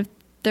the kind of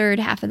third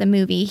half of the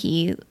movie,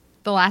 in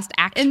the last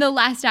act of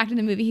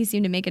the movie, he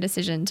seemed to make a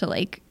decision to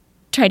like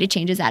try to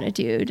change his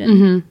attitude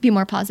and be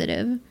more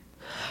positive.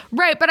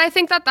 Right, but I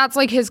think that that's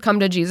like his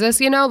come to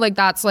Jesus, you know? Like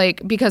that's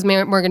like, because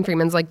Morgan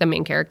Freeman's like the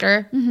main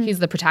character. He's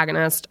the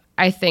protagonist.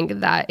 I think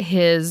that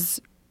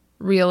his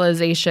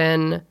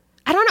realization,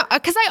 I don't know,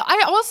 because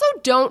I also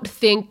don't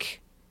think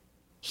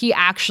he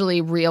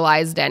actually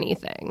realized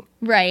anything.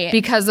 Right.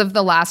 Because of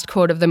the last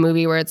quote of the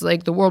movie where it's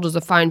like, the world is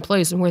a fine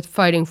place and worth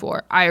fighting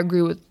for. I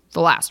agree with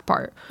the last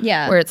part.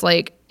 Yeah. Where it's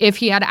like, if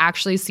he had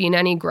actually seen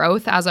any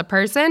growth as a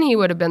person, he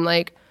would have been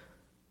like,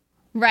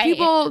 right.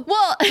 People,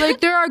 well,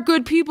 like there are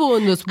good people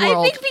in this world.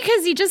 I think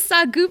because he just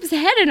saw Goop's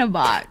head in a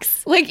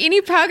box. Like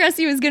any progress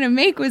he was going to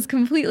make was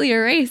completely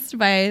erased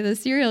by the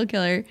serial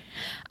killer.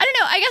 I don't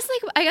know.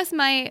 I guess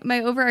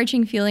my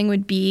overarching feeling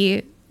would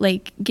be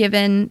like,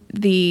 given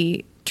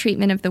the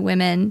treatment of the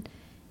women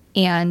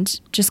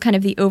and just kind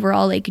of the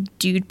overall like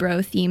dude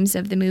bro themes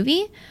of the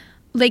movie,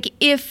 like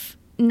if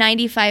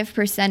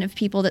 95% of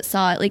people that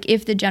saw it, like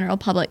if the general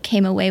public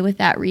came away with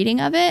that reading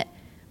of it,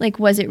 like,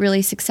 was it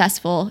really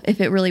successful if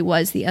it really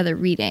was the other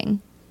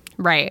reading?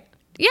 Right.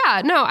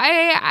 Yeah, no,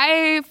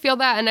 I feel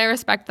that and I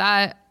respect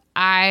that.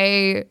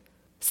 I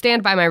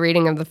stand by my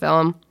reading of the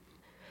film.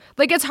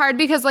 Like, it's hard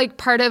because, like,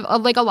 part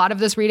of, like, a lot of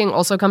this reading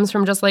also comes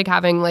from just, like,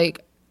 having,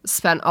 like,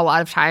 spent a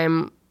lot of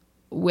time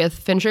with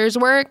Fincher's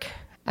work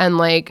and,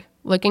 like,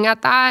 looking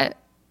at that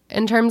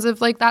in terms of,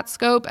 like, that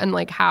scope and,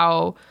 like,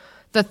 how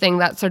the thing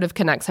that sort of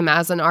connects him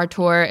as an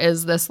auteur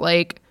is this,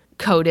 like,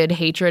 coded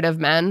hatred of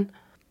men.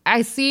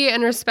 I see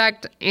and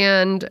respect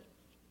and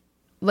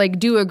like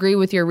do agree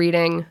with your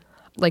reading,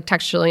 like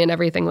textually and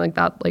everything like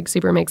that, like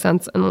super makes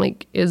sense and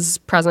like is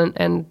present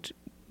and,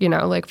 you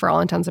know, like for all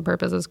intents and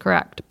purposes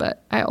correct.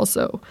 But I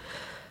also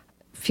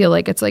feel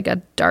like it's like a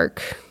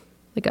dark,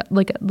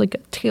 like a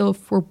tale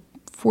of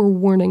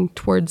forewarning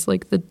towards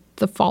like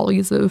the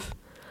follies of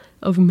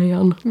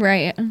man.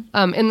 Right.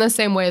 In the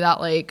same way that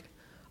like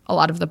a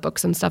lot of the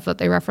books and stuff that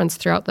they reference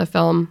throughout the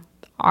film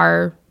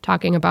are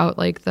talking about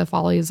like the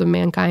follies of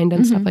mankind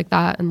and stuff like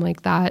that, and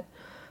like that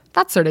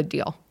sort of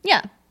deal.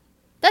 Yeah.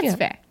 That's Yeah.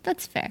 fair.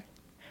 That's fair.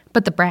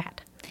 But the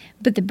Brad.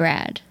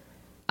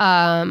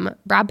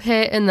 Brad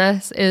Pitt in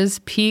this is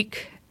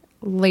peak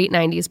late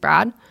 90s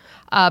Brad,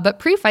 but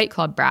pre-Fight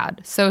Club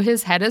Brad. So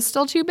his head is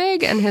still too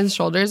big and his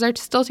shoulders are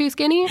still too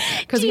skinny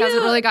because he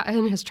hasn't really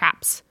gotten his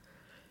traps.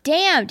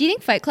 Damn. Do you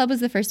think Fight Club was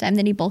the first time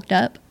that he bulked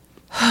up?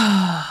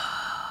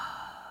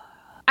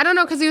 I don't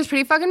know, because he was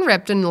pretty fucking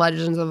ripped in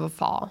Legends of the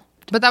Fall.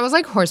 But that was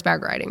like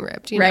horseback riding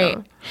ripped, you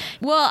know?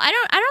 Well, I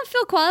don't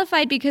feel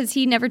qualified because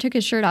he never took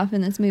his shirt off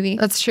in this movie.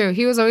 That's true.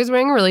 He was always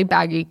wearing really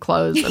baggy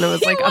clothes, and it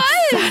was like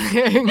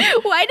upsetting.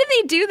 Why did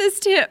they do this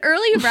to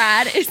early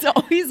Brad? Is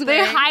always They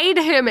wearing. hide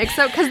him,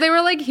 except because they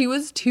were like, he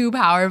was too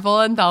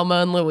powerful in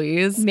Thelma and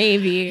Louise.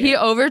 Maybe. He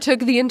overtook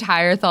the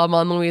entire Thelma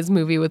and Louise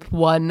movie with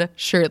one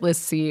shirtless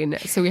scene,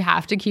 so we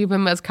have to keep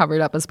him as covered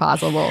up as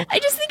possible. I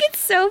just think it's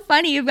so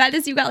funny. You've got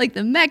like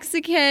the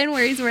Mexican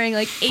where he's wearing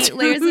like 8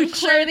 layers of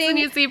clothing. And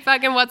you see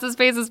fucking what's his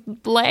face's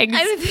legs.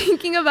 I'm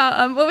thinking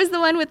about what was the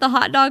one with the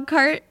hot dog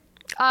cart?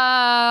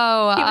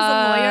 Oh, He was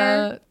a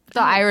lawyer.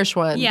 The Irish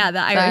one. Yeah,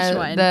 the Irish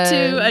one.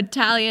 Two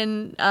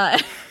Italian.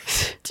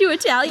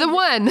 The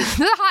one, the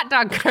hot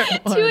dog cart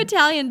one. Too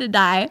Italian to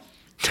die.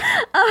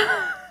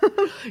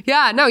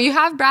 Yeah, no, you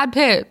have Brad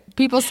Pitt,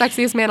 people's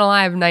sexiest man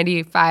alive,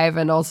 95,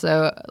 and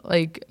also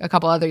like a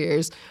couple other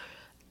years,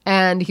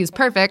 and he's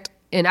perfect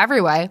in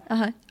every way.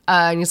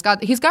 And he's got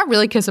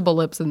really kissable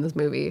lips in this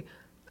movie.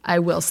 I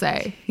will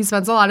say he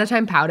spends a lot of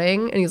time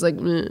pouting, and he's like,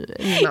 and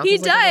his mouth He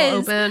is, like, a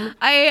little does. open.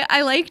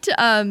 I liked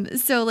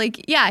so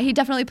like yeah, he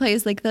definitely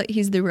plays like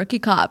he's the rookie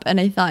cop, and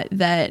I thought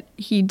that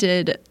he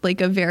did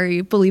like a very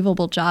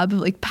believable job of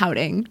like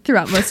pouting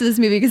throughout most of this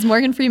movie because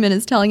Morgan Freeman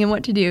is telling him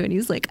what to do, and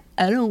he's like,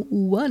 I don't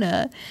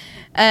wanna,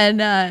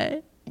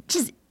 and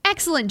just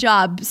excellent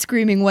job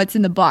screaming "What's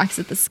in the box"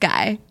 at the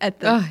sky at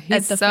the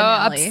He's so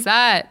finale.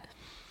 upset.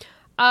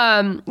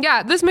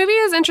 Yeah, this movie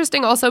is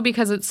interesting also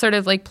because it sort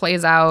of like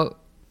plays out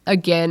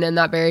again in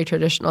that very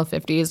traditional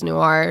 50s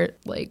noir,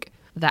 like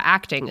the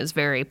acting is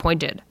very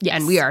pointed. Yes.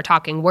 And we are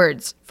talking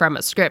words from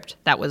a script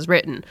that was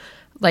written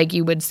like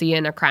you would see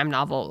in a crime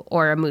novel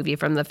or a movie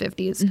from the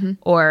 50s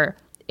or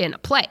in a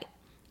play.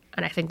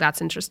 And I think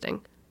that's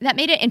interesting. That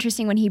made it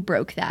interesting when he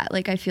broke that.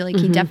 Like, I feel like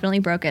he definitely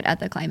broke it at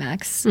the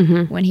climax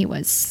when he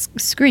was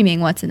screaming,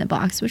 "What's in the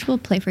box?" which we'll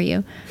play for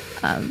you.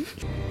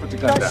 Put the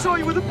gun I down. saw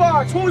you with the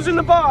box. What was in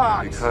the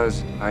box?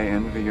 Because I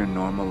envy your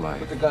normal life.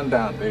 Put the gun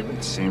down, baby.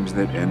 It seems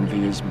that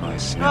envy is my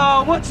sin.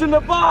 No, what's in the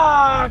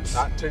box?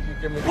 Not till you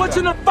give me the What's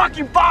gun. in the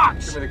fucking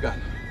box? Give me the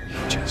gun.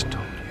 He just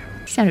told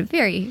you. He sounded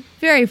very,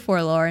 very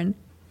forlorn.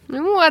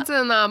 What's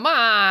in the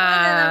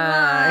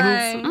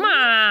box?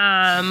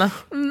 Mom,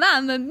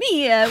 Mamma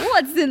mia,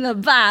 what's in the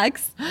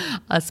box?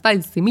 a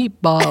spicy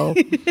meatball.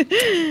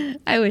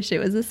 I wish it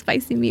was a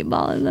spicy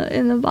meatball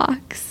in the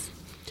box.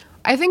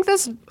 I think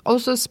this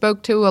also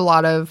spoke to a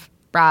lot of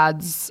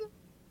Brad's.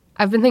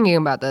 I've been thinking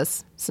about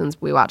this since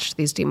we watched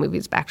these two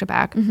movies back to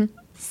back.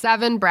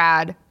 7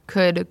 Brad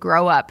could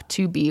grow up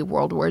to be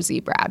World War Z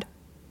Brad.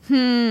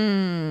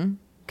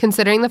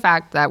 Considering the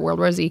fact that World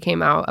War Z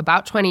came out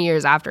about 20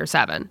 years after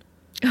 7.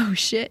 Oh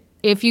shit.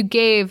 If you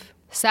gave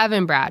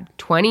 7 Brad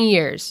 20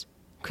 years,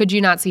 could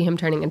you not see him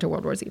turning into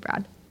World War Z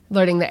Brad?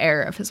 Learning the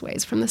error of his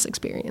ways from this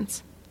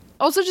experience.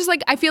 Also, just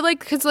like, I feel like,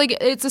 because like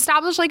it's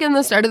established like in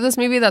the start of this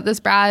movie that this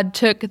Brad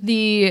took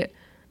the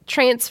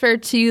transfer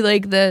to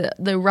like the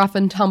rough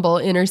and tumble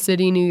inner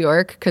city New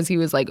York because he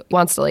was like,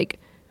 wants to like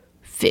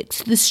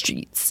fix the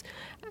streets.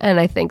 And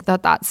I think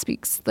that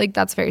speaks, like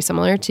that's very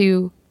similar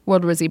to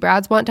World War Z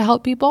Brad's want to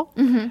help people.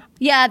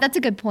 Yeah, that's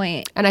a good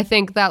point. And I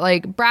think that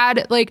like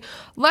Brad, like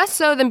less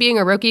so than being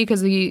a rookie because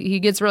he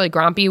gets really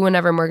grumpy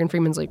whenever Morgan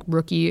Freeman's like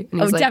rookie.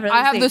 And he's like, definitely.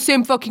 I have the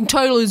same fucking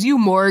title as you,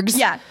 Morgs.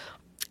 Yeah.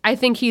 I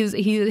think he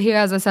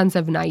has a sense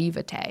of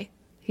naivete.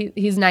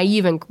 He's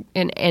naive and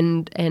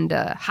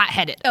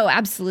hot-headed. Oh,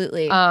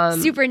 absolutely.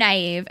 Super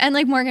naive. And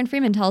like Morgan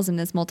Freeman tells him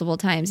this multiple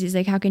times. He's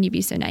like, how can you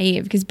be so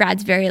naive? Because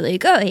Brad's very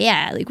like, oh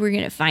yeah, like we're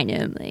going to find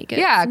him. Like,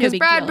 Yeah, because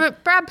because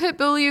Brad Pitt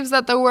believes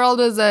that the world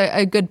is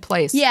a good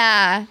place.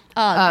 Yeah.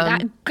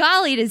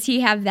 Golly, does he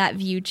have that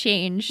view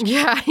changed?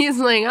 Yeah, he's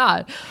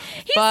like,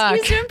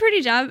 He's doing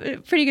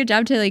pretty good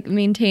job to like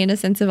maintain a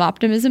sense of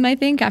optimism, I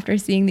think, after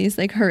seeing these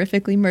like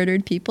horrifically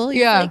murdered people.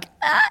 He's Yeah. like,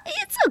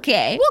 it's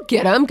okay. We'll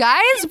get him,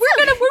 guys.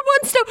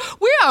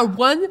 We are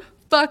one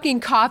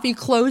fucking coffee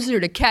closer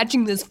to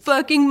catching this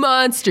fucking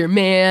monster,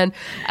 man.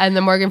 And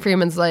then Morgan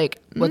Freeman's like,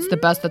 what's the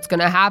best that's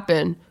gonna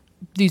happen?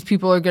 These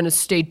people are gonna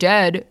stay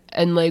dead,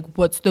 and like,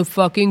 what's the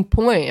fucking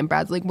point? And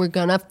Brad's like, we're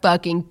gonna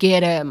fucking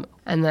get him.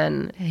 And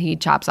then he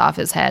chops off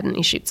his head and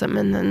he shoots him,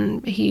 and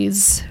then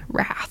he's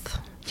Wrath.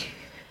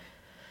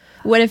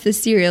 What if the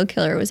serial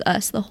killer was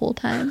us the whole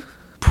time?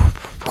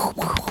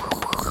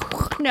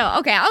 No,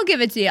 okay, I'll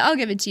give it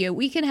to you.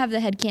 We can have the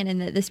headcanon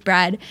that this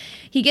Brad,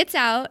 he gets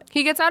out.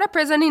 He gets out of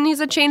prison and he's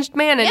a changed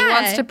man, and he Yeah.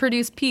 wants to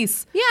produce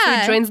peace. Yeah. So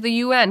he joins the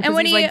UN because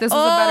when he's like, this is a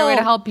better way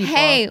to help people.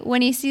 Hey,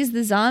 when he sees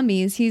the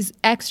zombies, he's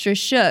extra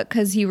shook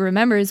because he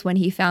remembers when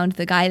he found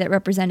the guy that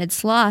represented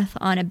Sloth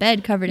on a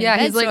bed covered in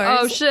bed he's like, sores,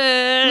 oh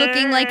shit.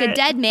 looking like a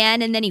dead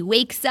man, and then he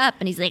wakes up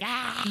and he's like,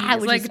 ah,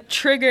 He's which like is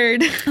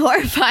triggered.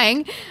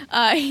 horrifying.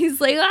 He's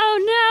like,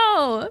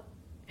 oh no.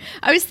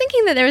 I was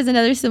thinking that there was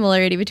another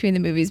similarity between the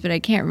movies, but I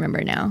can't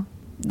remember now.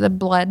 The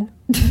blood.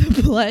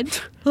 Blood.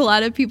 A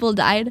lot of people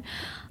died.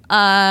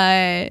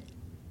 God,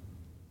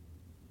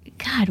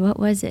 what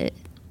was it?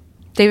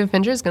 David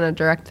Fincher is going to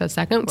direct the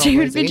second World War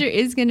David Z. Fincher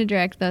is going to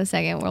direct the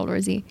second World War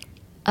Z.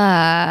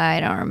 I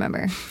don't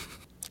remember.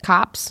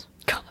 Cops.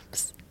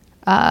 Cops.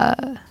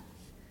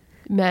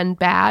 Men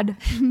bad.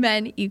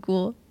 Men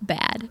equal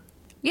bad.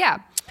 Yeah.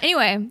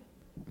 Anyway,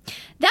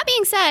 that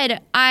being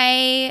said,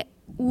 I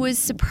was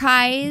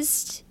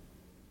surprised,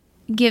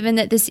 given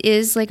that this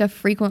is like a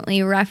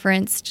frequently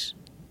referenced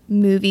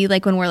movie,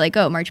 like when we're like,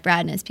 oh, March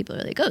Madness, people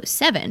are like, oh,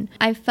 Seven.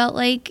 I felt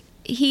like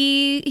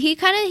he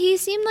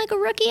seemed like a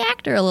rookie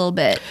actor a little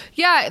bit.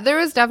 Yeah, there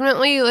was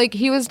definitely, like,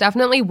 he was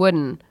definitely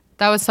wooden.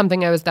 That was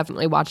something I was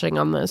definitely watching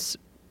on this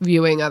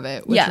viewing of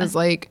it, which Yeah. was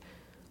like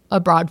a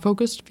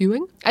broad-focused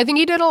viewing. I think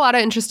he did a lot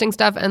of interesting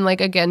stuff, and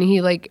like, again,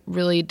 he like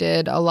really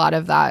did a lot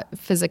of that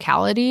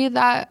physicality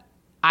that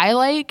I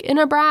like in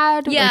a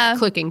Brad. Yeah. Like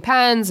clicking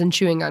pens and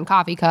chewing on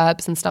coffee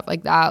cups and stuff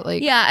like that.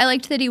 Like, Yeah, I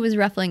liked that he was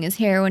ruffling his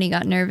hair when he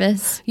got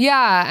nervous.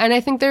 yeah, and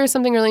I think there was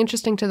something really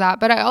interesting to that.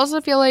 But I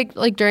also feel like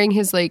during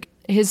his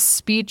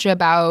speech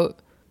about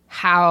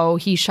how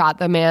he shot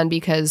the man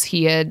because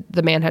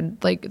the man had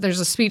like, there's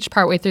a speech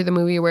partway through the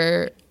movie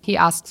where he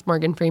asks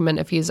Morgan Freeman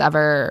if he's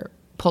ever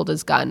pulled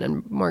his gun,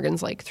 and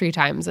Morgan's like, 3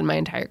 times in my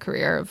entire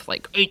career of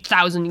like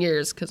 8,000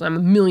 years because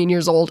I'm 1,000,000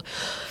 years old.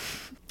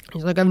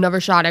 He's like, I've never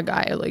shot a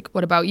guy. Like,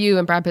 what about you?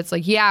 And Brad Pitt's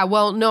like, yeah,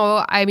 well,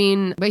 no, I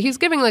mean, but he's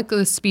giving like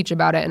this speech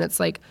about it, and it's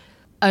like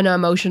an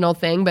emotional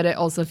thing, but it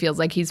also feels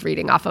like he's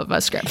reading off of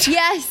a script.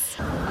 Yes.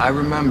 I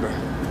remember.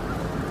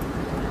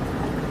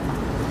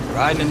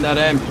 Riding in that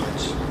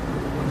ambulance.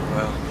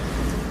 Well,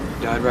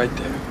 he died right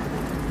there.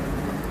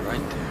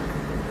 Right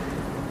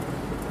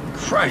there.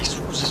 Christ,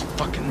 what was his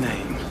fucking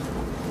name?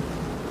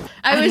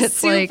 I And was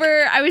it's like-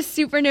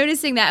 super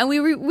noticing that, and we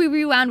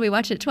rewound. We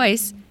watched it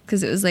twice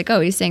because it was like,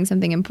 oh, he's saying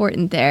something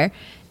important there,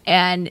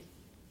 and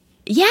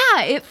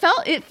yeah, it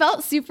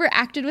felt super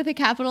acted with a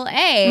capital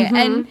A,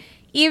 and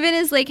even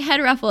his like head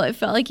ruffle, it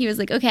felt like he was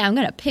like, okay, I'm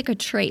gonna pick a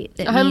trait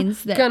that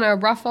means that. gonna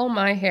ruffle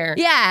my hair.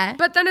 Yeah,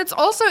 But then it's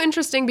also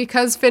interesting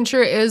because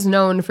Fincher is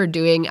known for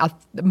doing a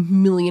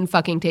million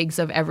fucking takes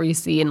of every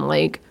scene.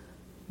 Like,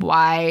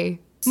 why?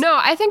 No,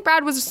 I think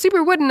Brad was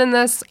super wooden in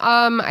this.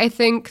 I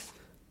think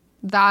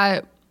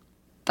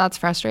that's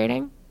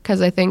frustrating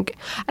because I think,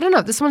 I don't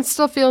know, this one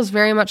still feels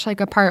very much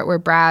like a part where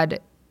Brad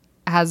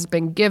has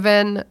been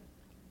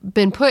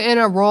put in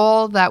a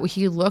role that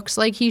he looks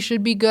like he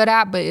should be good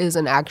at but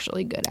isn't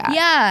actually good at.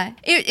 yeah.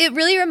 It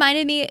really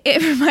reminded me.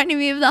 It reminded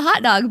me of the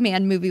Hot Dog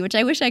Man movie, which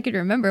I wish I could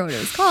remember what it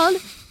was called.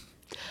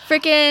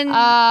 Freaking.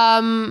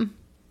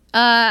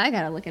 I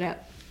gotta look it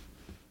up.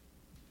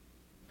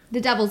 The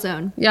Devil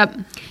Zone. Yep.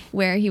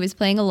 Where he was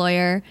playing a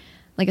lawyer,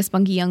 like a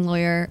spunky young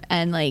lawyer,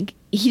 and like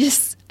he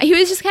was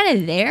just kind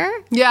of there.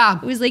 Yeah.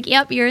 It was like,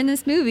 yep, you're in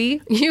this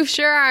movie. You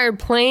sure are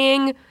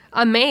playing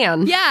a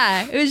man.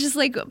 Yeah, it was just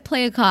like,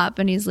 play a cop,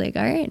 and he's like,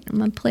 all right, I'm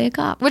gonna play a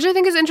cop. Which I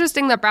think is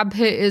interesting that Brad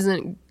Pitt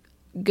isn't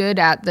good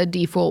at the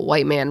default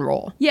white man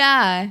role.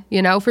 Yeah,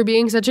 You know, for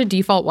being such a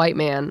default white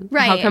man.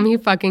 Right. How come he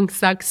fucking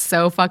sucks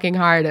so fucking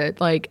hard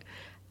at like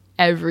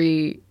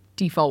every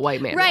default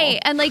white man right. role?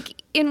 And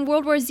like in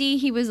World War Z,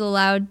 he was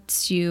allowed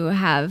to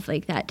have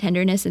like that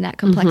tenderness and that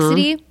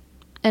complexity,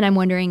 and I'm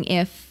wondering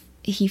if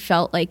he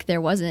felt like there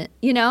wasn't,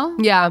 you know?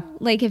 Yeah.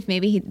 Like if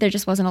maybe there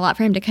just wasn't a lot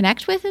for him to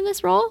connect with in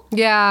this role.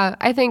 Yeah.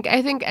 I think,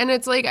 and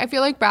it's like, I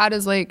feel like Brad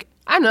is like,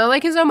 I don't know,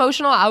 like his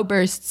emotional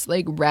outbursts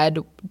like read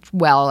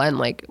well and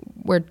like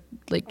were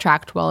like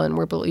tracked well and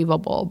were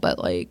believable. But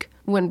like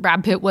when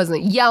Brad Pitt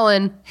wasn't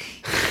yelling,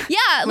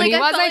 Yeah, when he I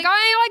felt wasn't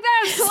going like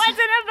this, what's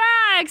in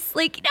a box?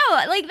 Like, no,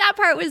 like that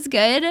part was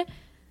good.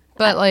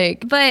 but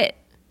like, But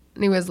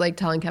he was like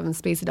telling Kevin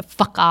Spacey to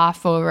fuck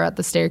off over at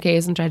the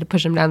staircase and tried to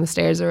push him down the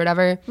stairs or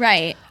whatever.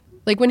 right.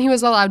 Like when he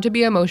was allowed to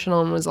be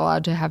emotional and was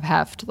allowed to have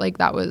heft, like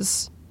that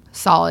was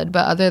solid.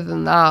 But other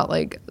than that,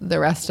 like the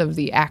rest of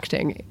the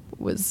acting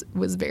was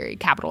very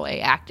capital A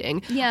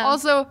acting. Yeah.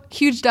 Also,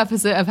 huge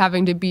deficit of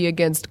having to be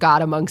against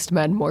God amongst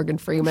men, Morgan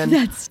Freeman.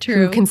 That's true.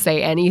 Who can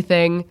say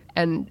anything,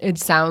 and it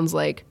sounds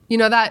like, you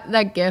know,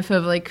 that gif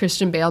of like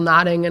Christian Bale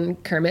nodding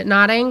and Kermit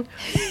nodding.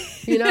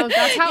 You know,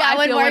 that's how I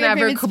when feel Morgan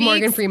whenever Freeman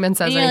Morgan speaks, Freeman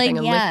says and you're anything.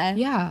 like,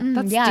 I'm like,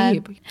 that's yeah.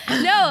 deep.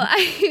 No,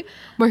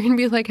 Morgan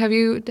be like,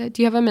 do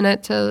you have a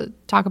minute to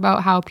talk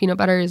about how peanut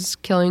butter is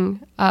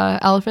killing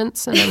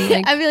elephants? And I'm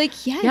like, I'd be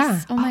like, yes.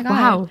 yeah. Oh my God.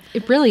 Wow.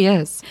 It really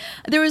is.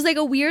 There was like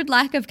a weird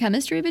lack of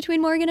chemistry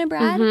between Morgan and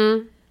Brad.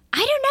 Mm-hmm. I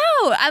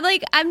don't know.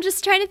 I'm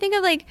just trying to think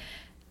of like,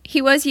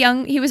 he was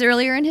young. He was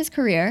earlier in his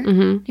career.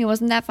 Mm-hmm. He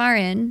wasn't that far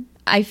in.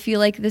 I feel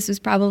like this was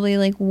probably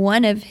like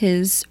one of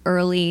his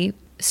early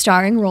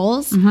starring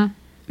roles. Mm-hmm.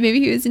 Maybe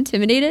he was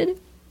intimidated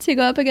to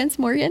go up against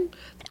Morgan.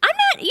 I'm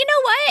not, you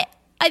know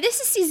what? This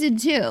is season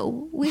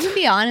 2. We can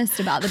be honest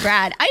about the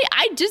Brad.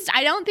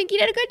 I don't think he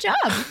did a good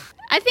job.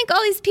 I think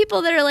all these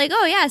people that are like,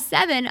 oh yeah,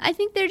 7. I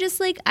think they're just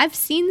like, I've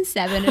seen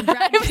 7. And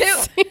Brad Pitt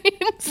was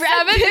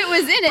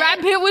in it. Brad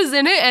Pitt was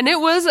in it, and it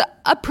was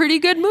a pretty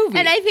good movie.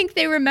 And I think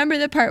they remember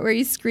the part where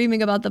he's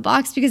screaming about the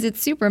box because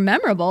it's super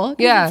memorable. 'Cause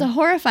Yeah. It's a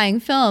horrifying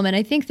film. And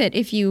I think that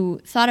if you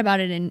thought about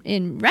it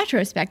in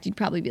retrospect, you'd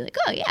probably be like,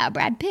 oh yeah,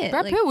 Brad Pitt.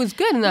 Brad Like, Pitt was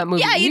good in that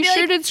movie. Yeah, he you'd be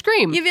sure like- did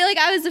scream. You'd be like,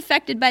 I was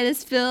affected by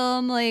this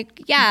film.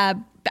 Like, yeah,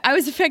 I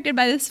was affected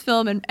by this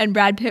film and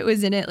Brad Pitt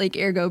was in it. Like,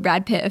 ergo,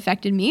 Brad Pitt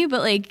affected me.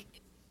 But like,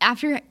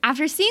 after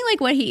seeing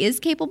like what he is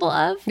capable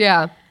of,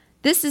 Yeah.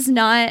 this is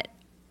not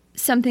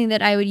something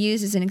that I would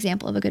use as an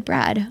example of a good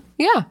Brad.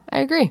 Yeah, I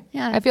agree.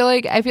 Yeah. I feel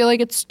like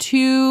it's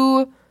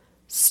too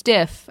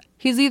stiff.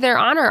 He's either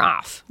on or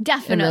off in this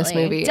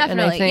Definitely. movie. And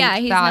Definitely. I think Yeah,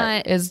 he's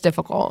that not- is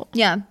difficult.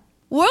 Yeah.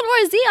 World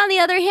War Z, on the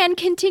other hand,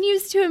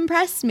 continues to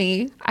impress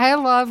me. I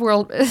love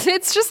World.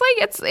 It's just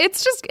like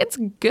it's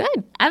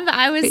good.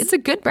 I was It's a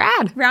good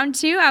Brad. round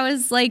 2. I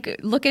was like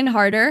looking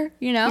harder,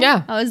 you know.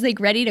 Yeah. I was like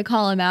ready to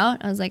call him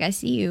out. I was like, I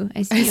see you,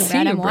 see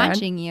Brad. you, I'm Brad.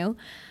 watching you.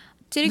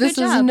 Did a This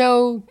good is job.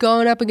 no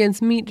going up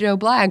against Meet Joe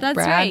Black. That's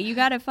Brad. right. You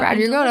gotta Brad. fucking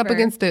You're going up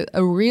deliver. against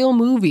a real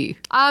movie.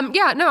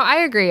 Yeah. No, I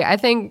agree. I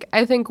think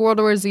World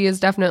War Z is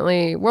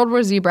definitely World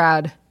War Z.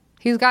 Brad.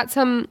 He's got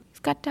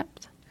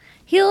depth.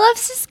 He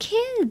loves his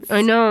kids.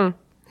 I know.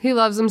 He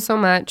loves them so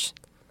much.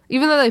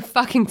 Even though they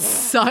fucking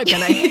suck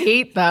and I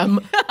hate them.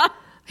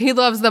 He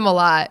loves them a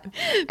lot.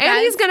 And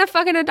he's going to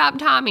fucking adopt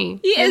Tommy.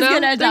 He is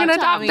gonna adopt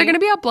Tommy. They're going to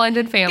be a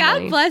blended family.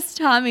 God bless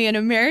Tommy, an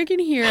American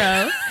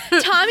hero.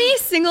 Tommy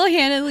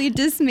single-handedly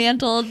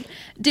dismantled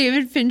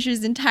David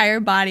Fincher's entire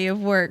body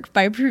of work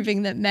by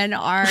proving that men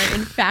are,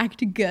 in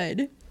fact,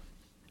 good.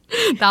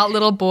 That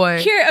little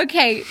boy.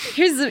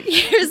 Here's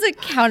a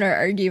counter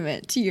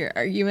argument to your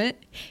argument.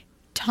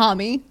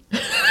 Tommy.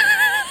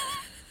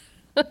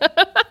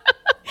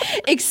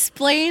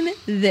 Explain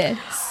this.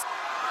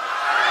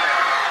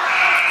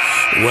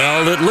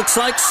 Well, it looks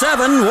like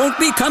 7 won't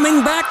be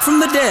coming back from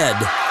the dead.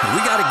 We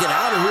gotta get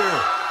out of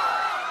here.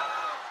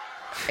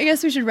 I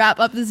guess we should wrap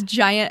up this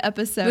giant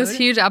episode. This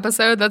huge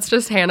episode that's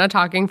just Hannah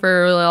talking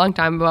for a really long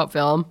time about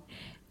film.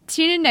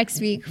 Tune in next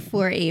week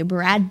for a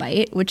Brad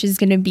Bite, which is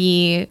going to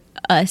be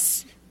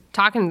us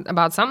Talking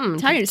about something.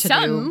 talking to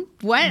something. do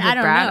What? with I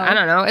don't Brad. know. I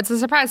don't know. It's a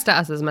surprise to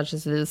us as much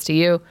as it is to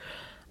you.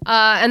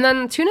 And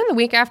then tune in the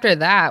week after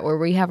that where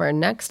we have our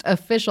next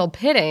official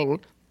pitting,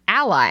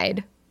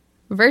 Allied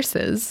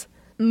versus...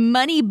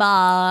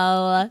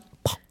 Moneyball.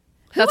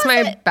 That's was my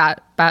it?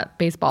 bat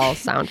baseball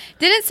sound.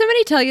 Didn't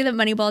somebody tell you that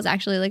Moneyball is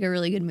actually like a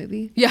really good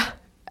movie? Yeah.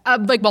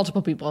 Like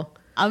multiple people.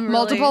 I'm really-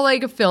 Multiple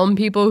like film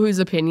people whose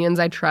opinions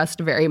I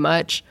trust very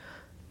much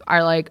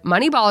are like,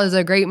 Moneyball is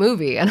a great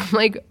movie. And I'm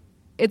like,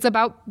 it's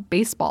about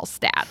baseball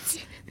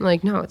stats. I'm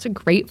like, no, it's a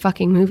great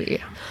fucking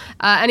movie.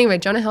 Anyway,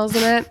 Jonah Hill's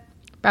in it.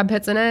 Brad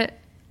Pitt's in it.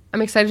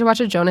 I'm excited to watch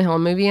a Jonah Hill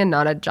movie and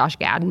not a Josh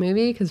Gad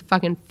movie because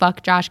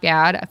fuck Josh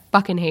Gad. I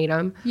fucking hate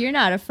him. You're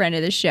not a friend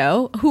of the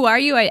show. Who are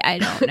you? I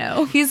don't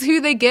know. He's who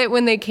they get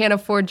when they can't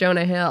afford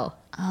Jonah Hill.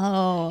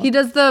 Oh. He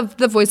does the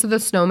voice of the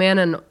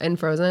snowman in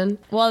Frozen.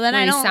 Well, then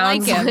where I don't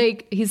like him.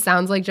 He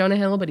sounds like Jonah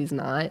Hill, but he's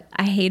not.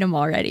 I hate him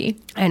already.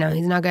 I know,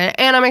 he's not good.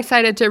 And I'm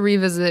excited to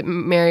revisit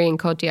Marion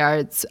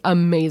Cotillard's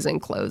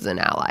amazing clothes in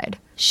Allied.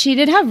 She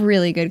did have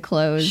really good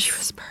clothes. She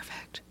was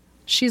perfect.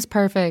 She's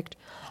perfect.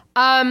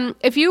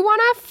 If you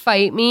want to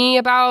fight me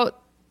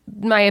about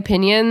my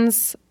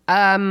opinions,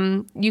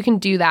 you can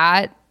do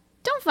that.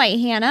 Don't fight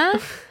Hannah.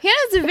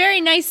 Hannah's a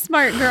very nice,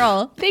 smart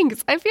girl.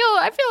 Thanks. I feel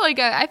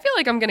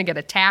like I'm gonna get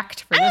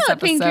attacked for I this don't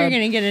episode. think you're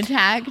gonna get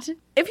attacked.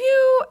 If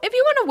you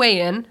want to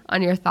weigh in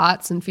on your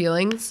thoughts and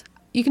feelings,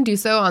 you can do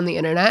so on the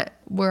internet.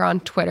 We're on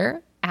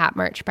Twitter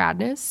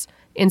 @MarchBradness,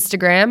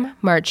 Instagram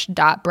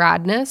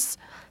march.bradness,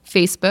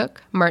 Facebook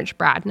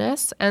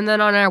marchbradness, and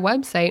then on our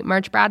website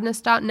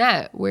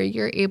marchbradness.net, where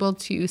you're able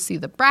to see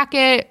the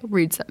bracket,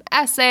 read some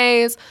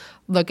essays,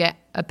 look at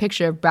a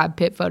picture of Brad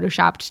Pitt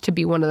photoshopped to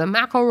be one of the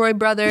McElroy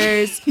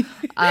brothers.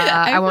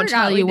 I won't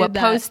forgot tell we you what did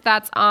that. post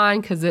that's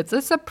on because it's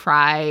a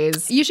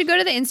surprise. You should go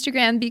to the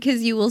Instagram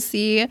because you will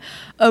see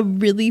a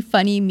really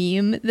funny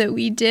meme that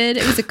we did.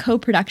 It was a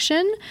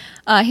co-production.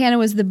 Hannah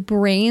was the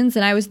brains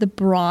and I was the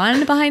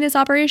brawn behind this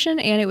operation.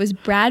 And it was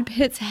Brad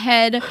Pitt's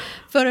head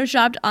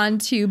photoshopped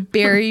onto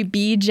Barry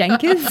B.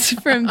 Jenkins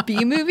from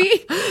B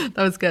Movie. That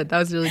was good. That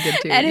was really good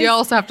too. And You his-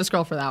 also have to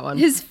scroll for that one.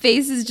 His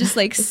face is just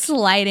like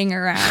sliding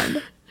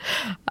around.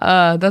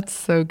 That's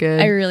so good.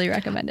 I really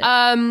recommend it.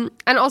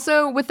 And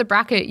also with the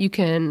bracket, you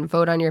can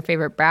vote on your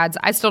favorite Brads.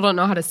 I still don't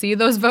know how to see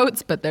those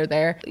votes, but they're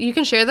there. You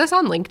can share this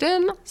on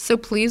LinkedIn. So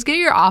please get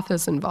your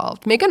office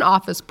involved. Make an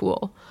office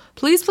pool.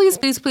 Please, please,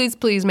 please, please,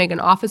 please make an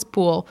office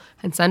pool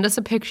and send us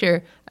a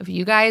picture of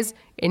you guys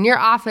in your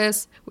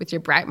office with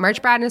your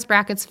March Madness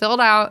brackets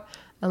filled out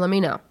and let me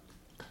know.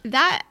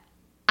 That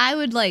I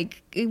would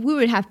like. We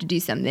would have to do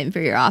something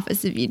for your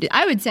office if you did.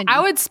 I would send you. I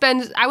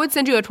would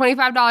send you a $25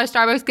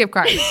 Starbucks gift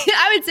card.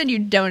 I would send you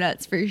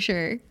donuts for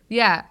sure.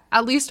 Yeah,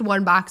 at least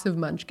one box of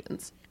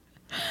Munchkins.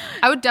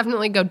 I would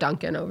definitely go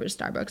Dunkin' over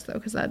Starbucks though,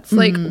 because that's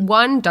like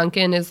one,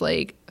 Dunkin' is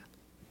like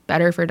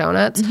better for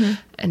donuts,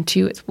 and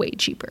two, it's way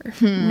cheaper.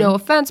 No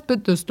offense,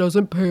 but this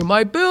doesn't pay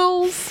my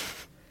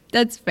bills.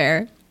 That's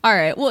fair. All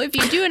right. Well, if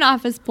you do an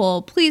office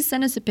poll, please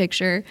send us a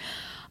picture.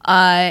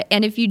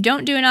 And if you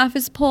don't do an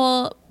office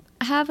poll,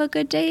 have a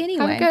good day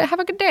anyway. Have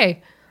a good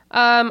day.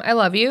 I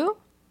love you,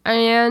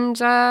 and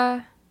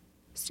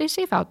stay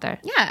safe out there.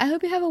 Yeah, I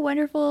hope you have a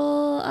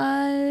wonderful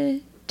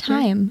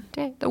time.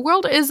 Day. The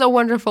world is a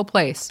wonderful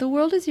place. The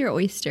world is your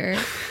oyster,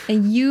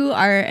 and you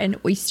are an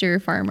oyster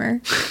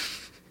farmer.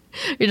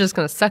 You're just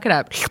gonna suck it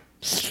up.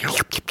 Slurp.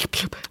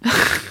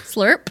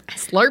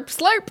 Slurp,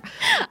 slurp.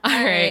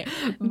 All right.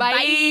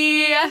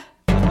 Bye.